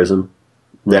multi-genderism,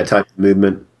 that Right. type of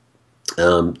movement,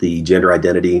 the gender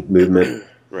identity movement.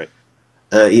 Right.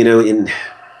 You know,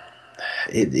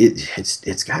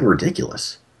 it's gotten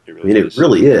ridiculous. It I mean, really it is.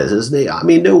 really is, isn't it? I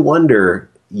mean, no wonder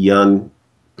young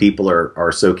people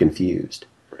are so confused,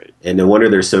 Right. and no wonder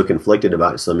they're so conflicted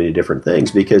about so many different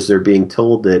things, because they're being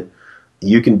told that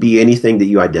you can be anything that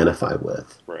you identify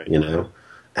with. Right. You know,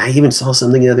 I even saw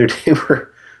something the other day where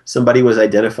somebody was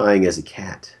identifying as a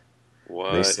cat. And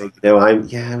they What? say, you know,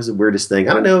 it was the weirdest thing.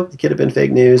 I don't know, it could have been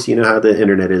fake news. You know how the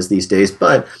internet is these days,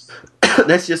 but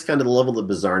that's just kind of the level of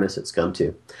bizarreness it's come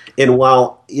to. And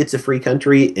while it's a free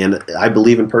country, and I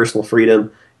believe in personal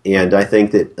freedom, and I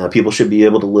think that people should be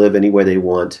able to live any way they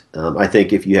want, I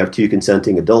think if you have two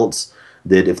consenting adults,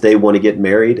 that if they want to get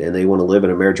married and they want to live in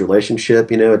a marriage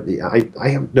relationship, you know, I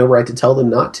have no right to tell them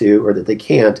not to, or that they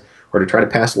can't, or to try to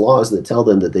pass laws that tell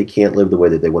them that they can't live the way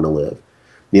that they want to live.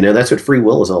 You know, that's what free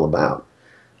will is all about.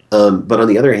 But on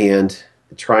the other hand,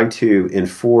 trying to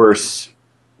enforce,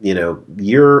 you know,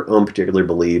 your own particular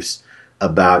beliefs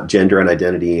about gender and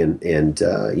identity, and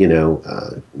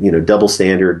double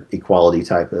standard equality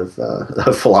type of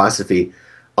philosophy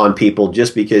on people,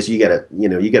 just because you got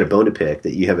a bone to pick,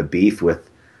 that you have a beef with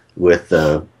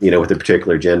a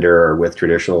particular gender, or with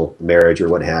traditional marriage, or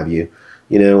what have you.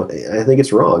 You know, I think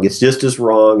it's wrong. It's just as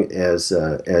wrong as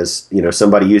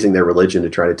somebody using their religion to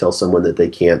try to tell someone that they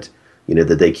can't,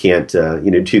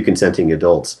 two consenting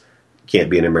adults can't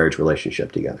be in a marriage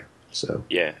relationship together. So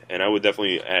Yeah, and I would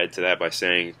definitely add to that by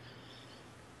saying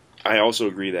I also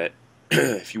agree that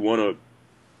if you want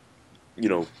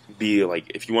to, be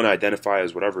like, if you want to identify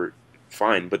as whatever,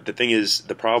 fine. But the thing is,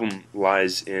 the problem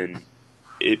lies in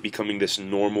it becoming this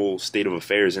normal state of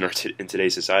affairs in in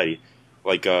today's society.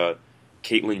 Like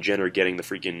Caitlyn Jenner getting the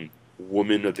freaking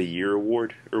Woman of the Year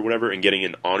award or whatever, and getting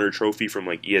an honor trophy from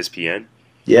like ESPN.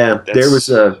 yeah, there was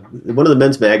That's one of the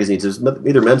men's magazines. It was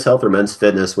either Men's Health or Men's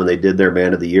Fitness, when they did their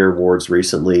Man of the Year awards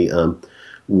recently.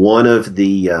 One of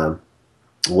the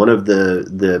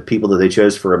the people that they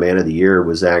chose for a Man of the Year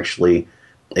was actually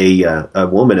a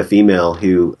woman, a female,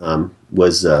 who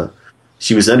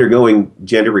she was undergoing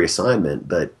gender reassignment,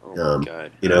 but oh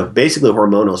my god. basically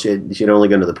hormonal. She had only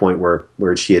gone to the point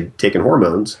where she had taken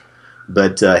hormones,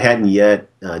 but hadn't yet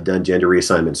done gender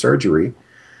reassignment surgery.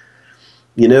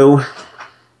 You know,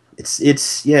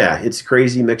 it's a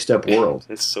crazy, mixed up world.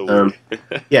 That's so Um, weird.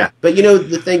 yeah, but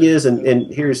the thing is,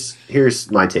 and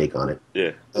here's my take on it.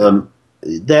 Yeah.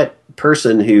 That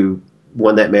person who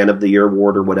won that Man of the Year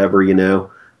award or whatever, yeah,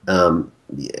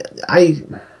 I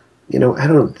don't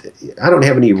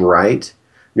have any right,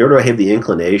 nor do I have the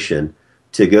inclination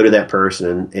to go to that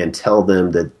person and tell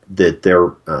them that they're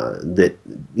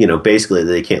basically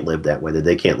they can't live that way, that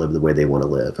they can't live the way they want to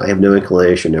live. I have no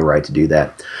inclination, no right to do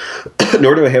that.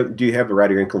 Nor do you have the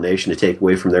right or inclination to take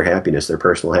away from their happiness, their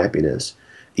personal happiness.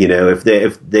 If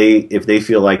they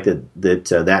feel like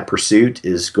that pursuit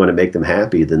is going to make them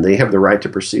happy, then they have the right to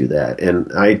pursue that,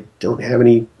 and I don't have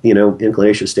any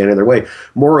inclination to stand in their way.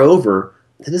 Moreover,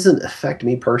 it doesn't affect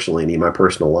me personally, any of my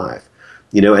personal life.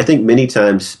 I think many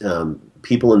times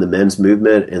people in the men's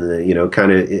movement and the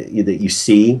kind of that you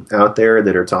see out there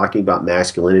that are talking about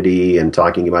masculinity and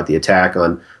talking about the attack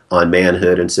on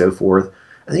manhood and so forth,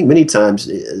 I think many times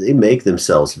they make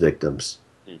themselves victims,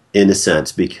 in a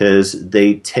sense, because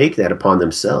they take that upon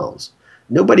themselves.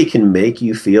 Nobody can make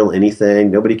you feel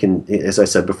anything. Nobody can, as I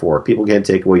said before, people can't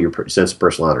take away your sense of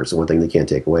personality. It's the one thing they can't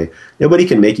take away. Nobody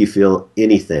can make you feel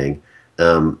anything,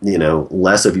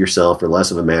 less of yourself or less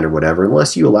of a man or whatever,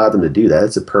 unless you allow them to do that.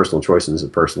 It's a personal choice and it's a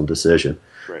personal decision.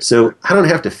 Right. So I don't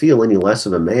have to feel any less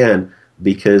of a man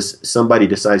because somebody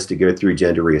decides to go through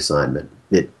gender reassignment.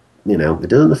 It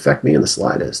doesn't affect me in the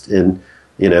slightest. And,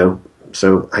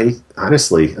 so I'm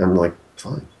like,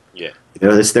 fine. Yeah.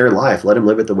 It's their life. Let them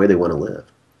live it the way they want to live.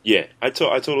 Yeah. I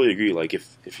totally agree. Like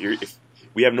if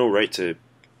we have no right to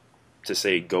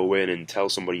say go in and tell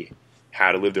somebody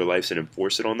how to live their lives and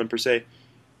enforce it on them per se.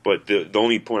 But the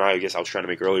only point I guess I was trying to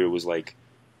make earlier was like,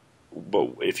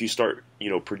 but if you start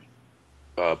putting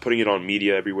it on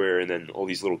media everywhere, and then all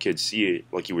these little kids see it,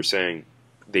 like you were saying,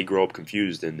 they grow up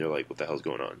confused and they're like, what the hell's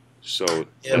going on? So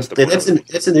that's the point.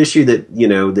 That's an issue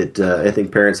that I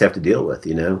think parents have to deal with.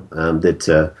 It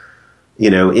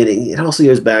also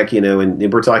goes back,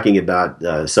 and we're talking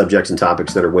about subjects and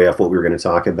topics that are way off what we were going to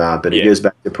talk about, but it goes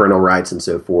back to parental rights and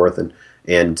so forth, and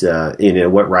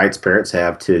what rights parents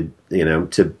have to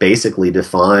basically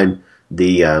define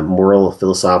the moral,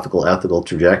 philosophical, ethical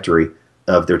trajectory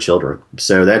of their children.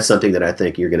 So that's something that I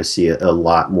think you're going to see a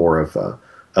lot more of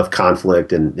of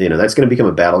conflict, and that's going to become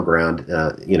a battleground,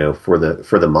 for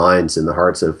the minds and the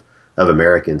hearts of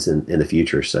Americans in the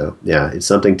future. So yeah, it's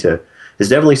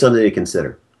definitely something to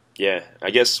consider. Yeah, I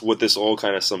guess what this all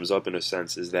kind of sums up in a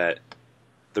sense is that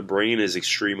the brain is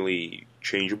extremely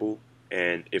changeable,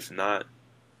 and if not,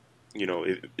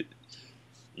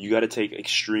 you got to take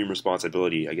extreme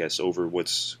responsibility, I guess, over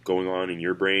what's going on in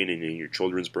your brain and in your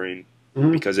children's brain,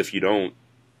 Mm-hmm. because if you don't,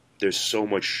 there's so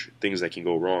much things that can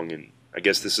go wrong. And I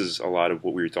guess this is a lot of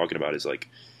what we were talking about is like,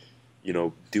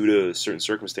 due to certain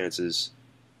circumstances,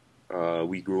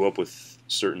 we grew up with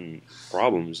certain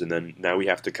problems, and then now we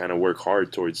have to kind of work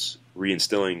hard towards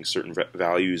reinstilling certain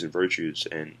values and virtues.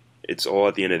 And it's all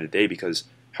at the end of the day because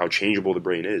how changeable the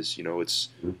brain is.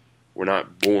 We're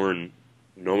not born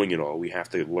knowing it all. We have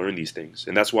to learn these things,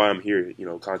 and that's why I'm here,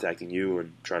 contacting you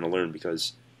and trying to learn,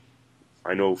 because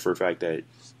I know for a fact that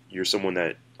you're someone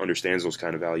that understands those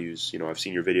kind of values. I've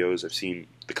seen your videos, I've seen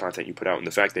the content you put out, and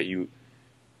the fact that you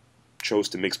chose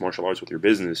to mix martial arts with your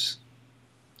business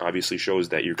obviously shows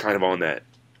that you're kind of on that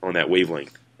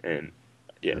wavelength. And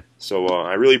yeah, so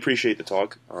I really appreciate the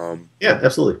talk. Yeah,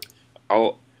 absolutely.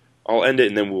 I'll end it,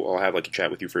 and then I'll have like a chat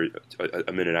with you for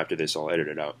a minute after this. I'll edit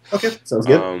it out. Okay, sounds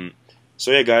good. So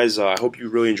yeah, guys, I hope you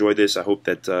really enjoyed this. I hope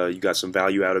that you got some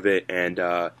value out of it. And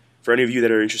for any of you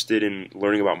that are interested in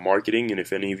learning about marketing, and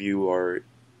if any of you are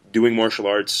doing martial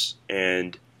arts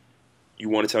and you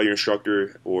want to tell your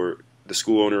instructor or the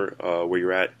school owner where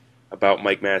you're at about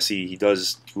Mike Massie, he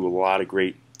does do a lot of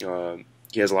great.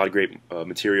 He has a lot of great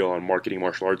material on marketing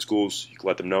martial arts schools. You can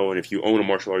let them know, and if you own a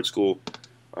martial arts school,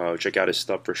 check out his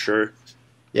stuff for sure.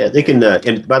 Yeah, they can.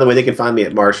 And by the way, they can find me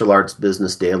at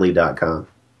martialartsbusinessdaily.com.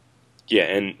 Yeah,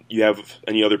 and you have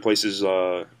any other places,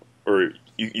 or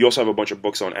you also have a bunch of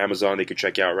books on Amazon they could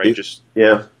check out, right?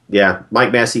 Yeah.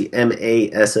 Mike Massie,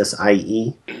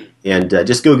 Massie, and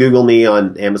just go Google me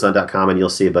on Amazon.com, and you'll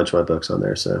see a bunch of my books on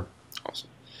there. So awesome.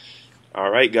 All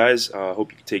right, guys.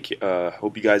 Hope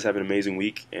you guys have an amazing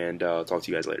week, and I'll talk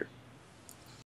to you guys later.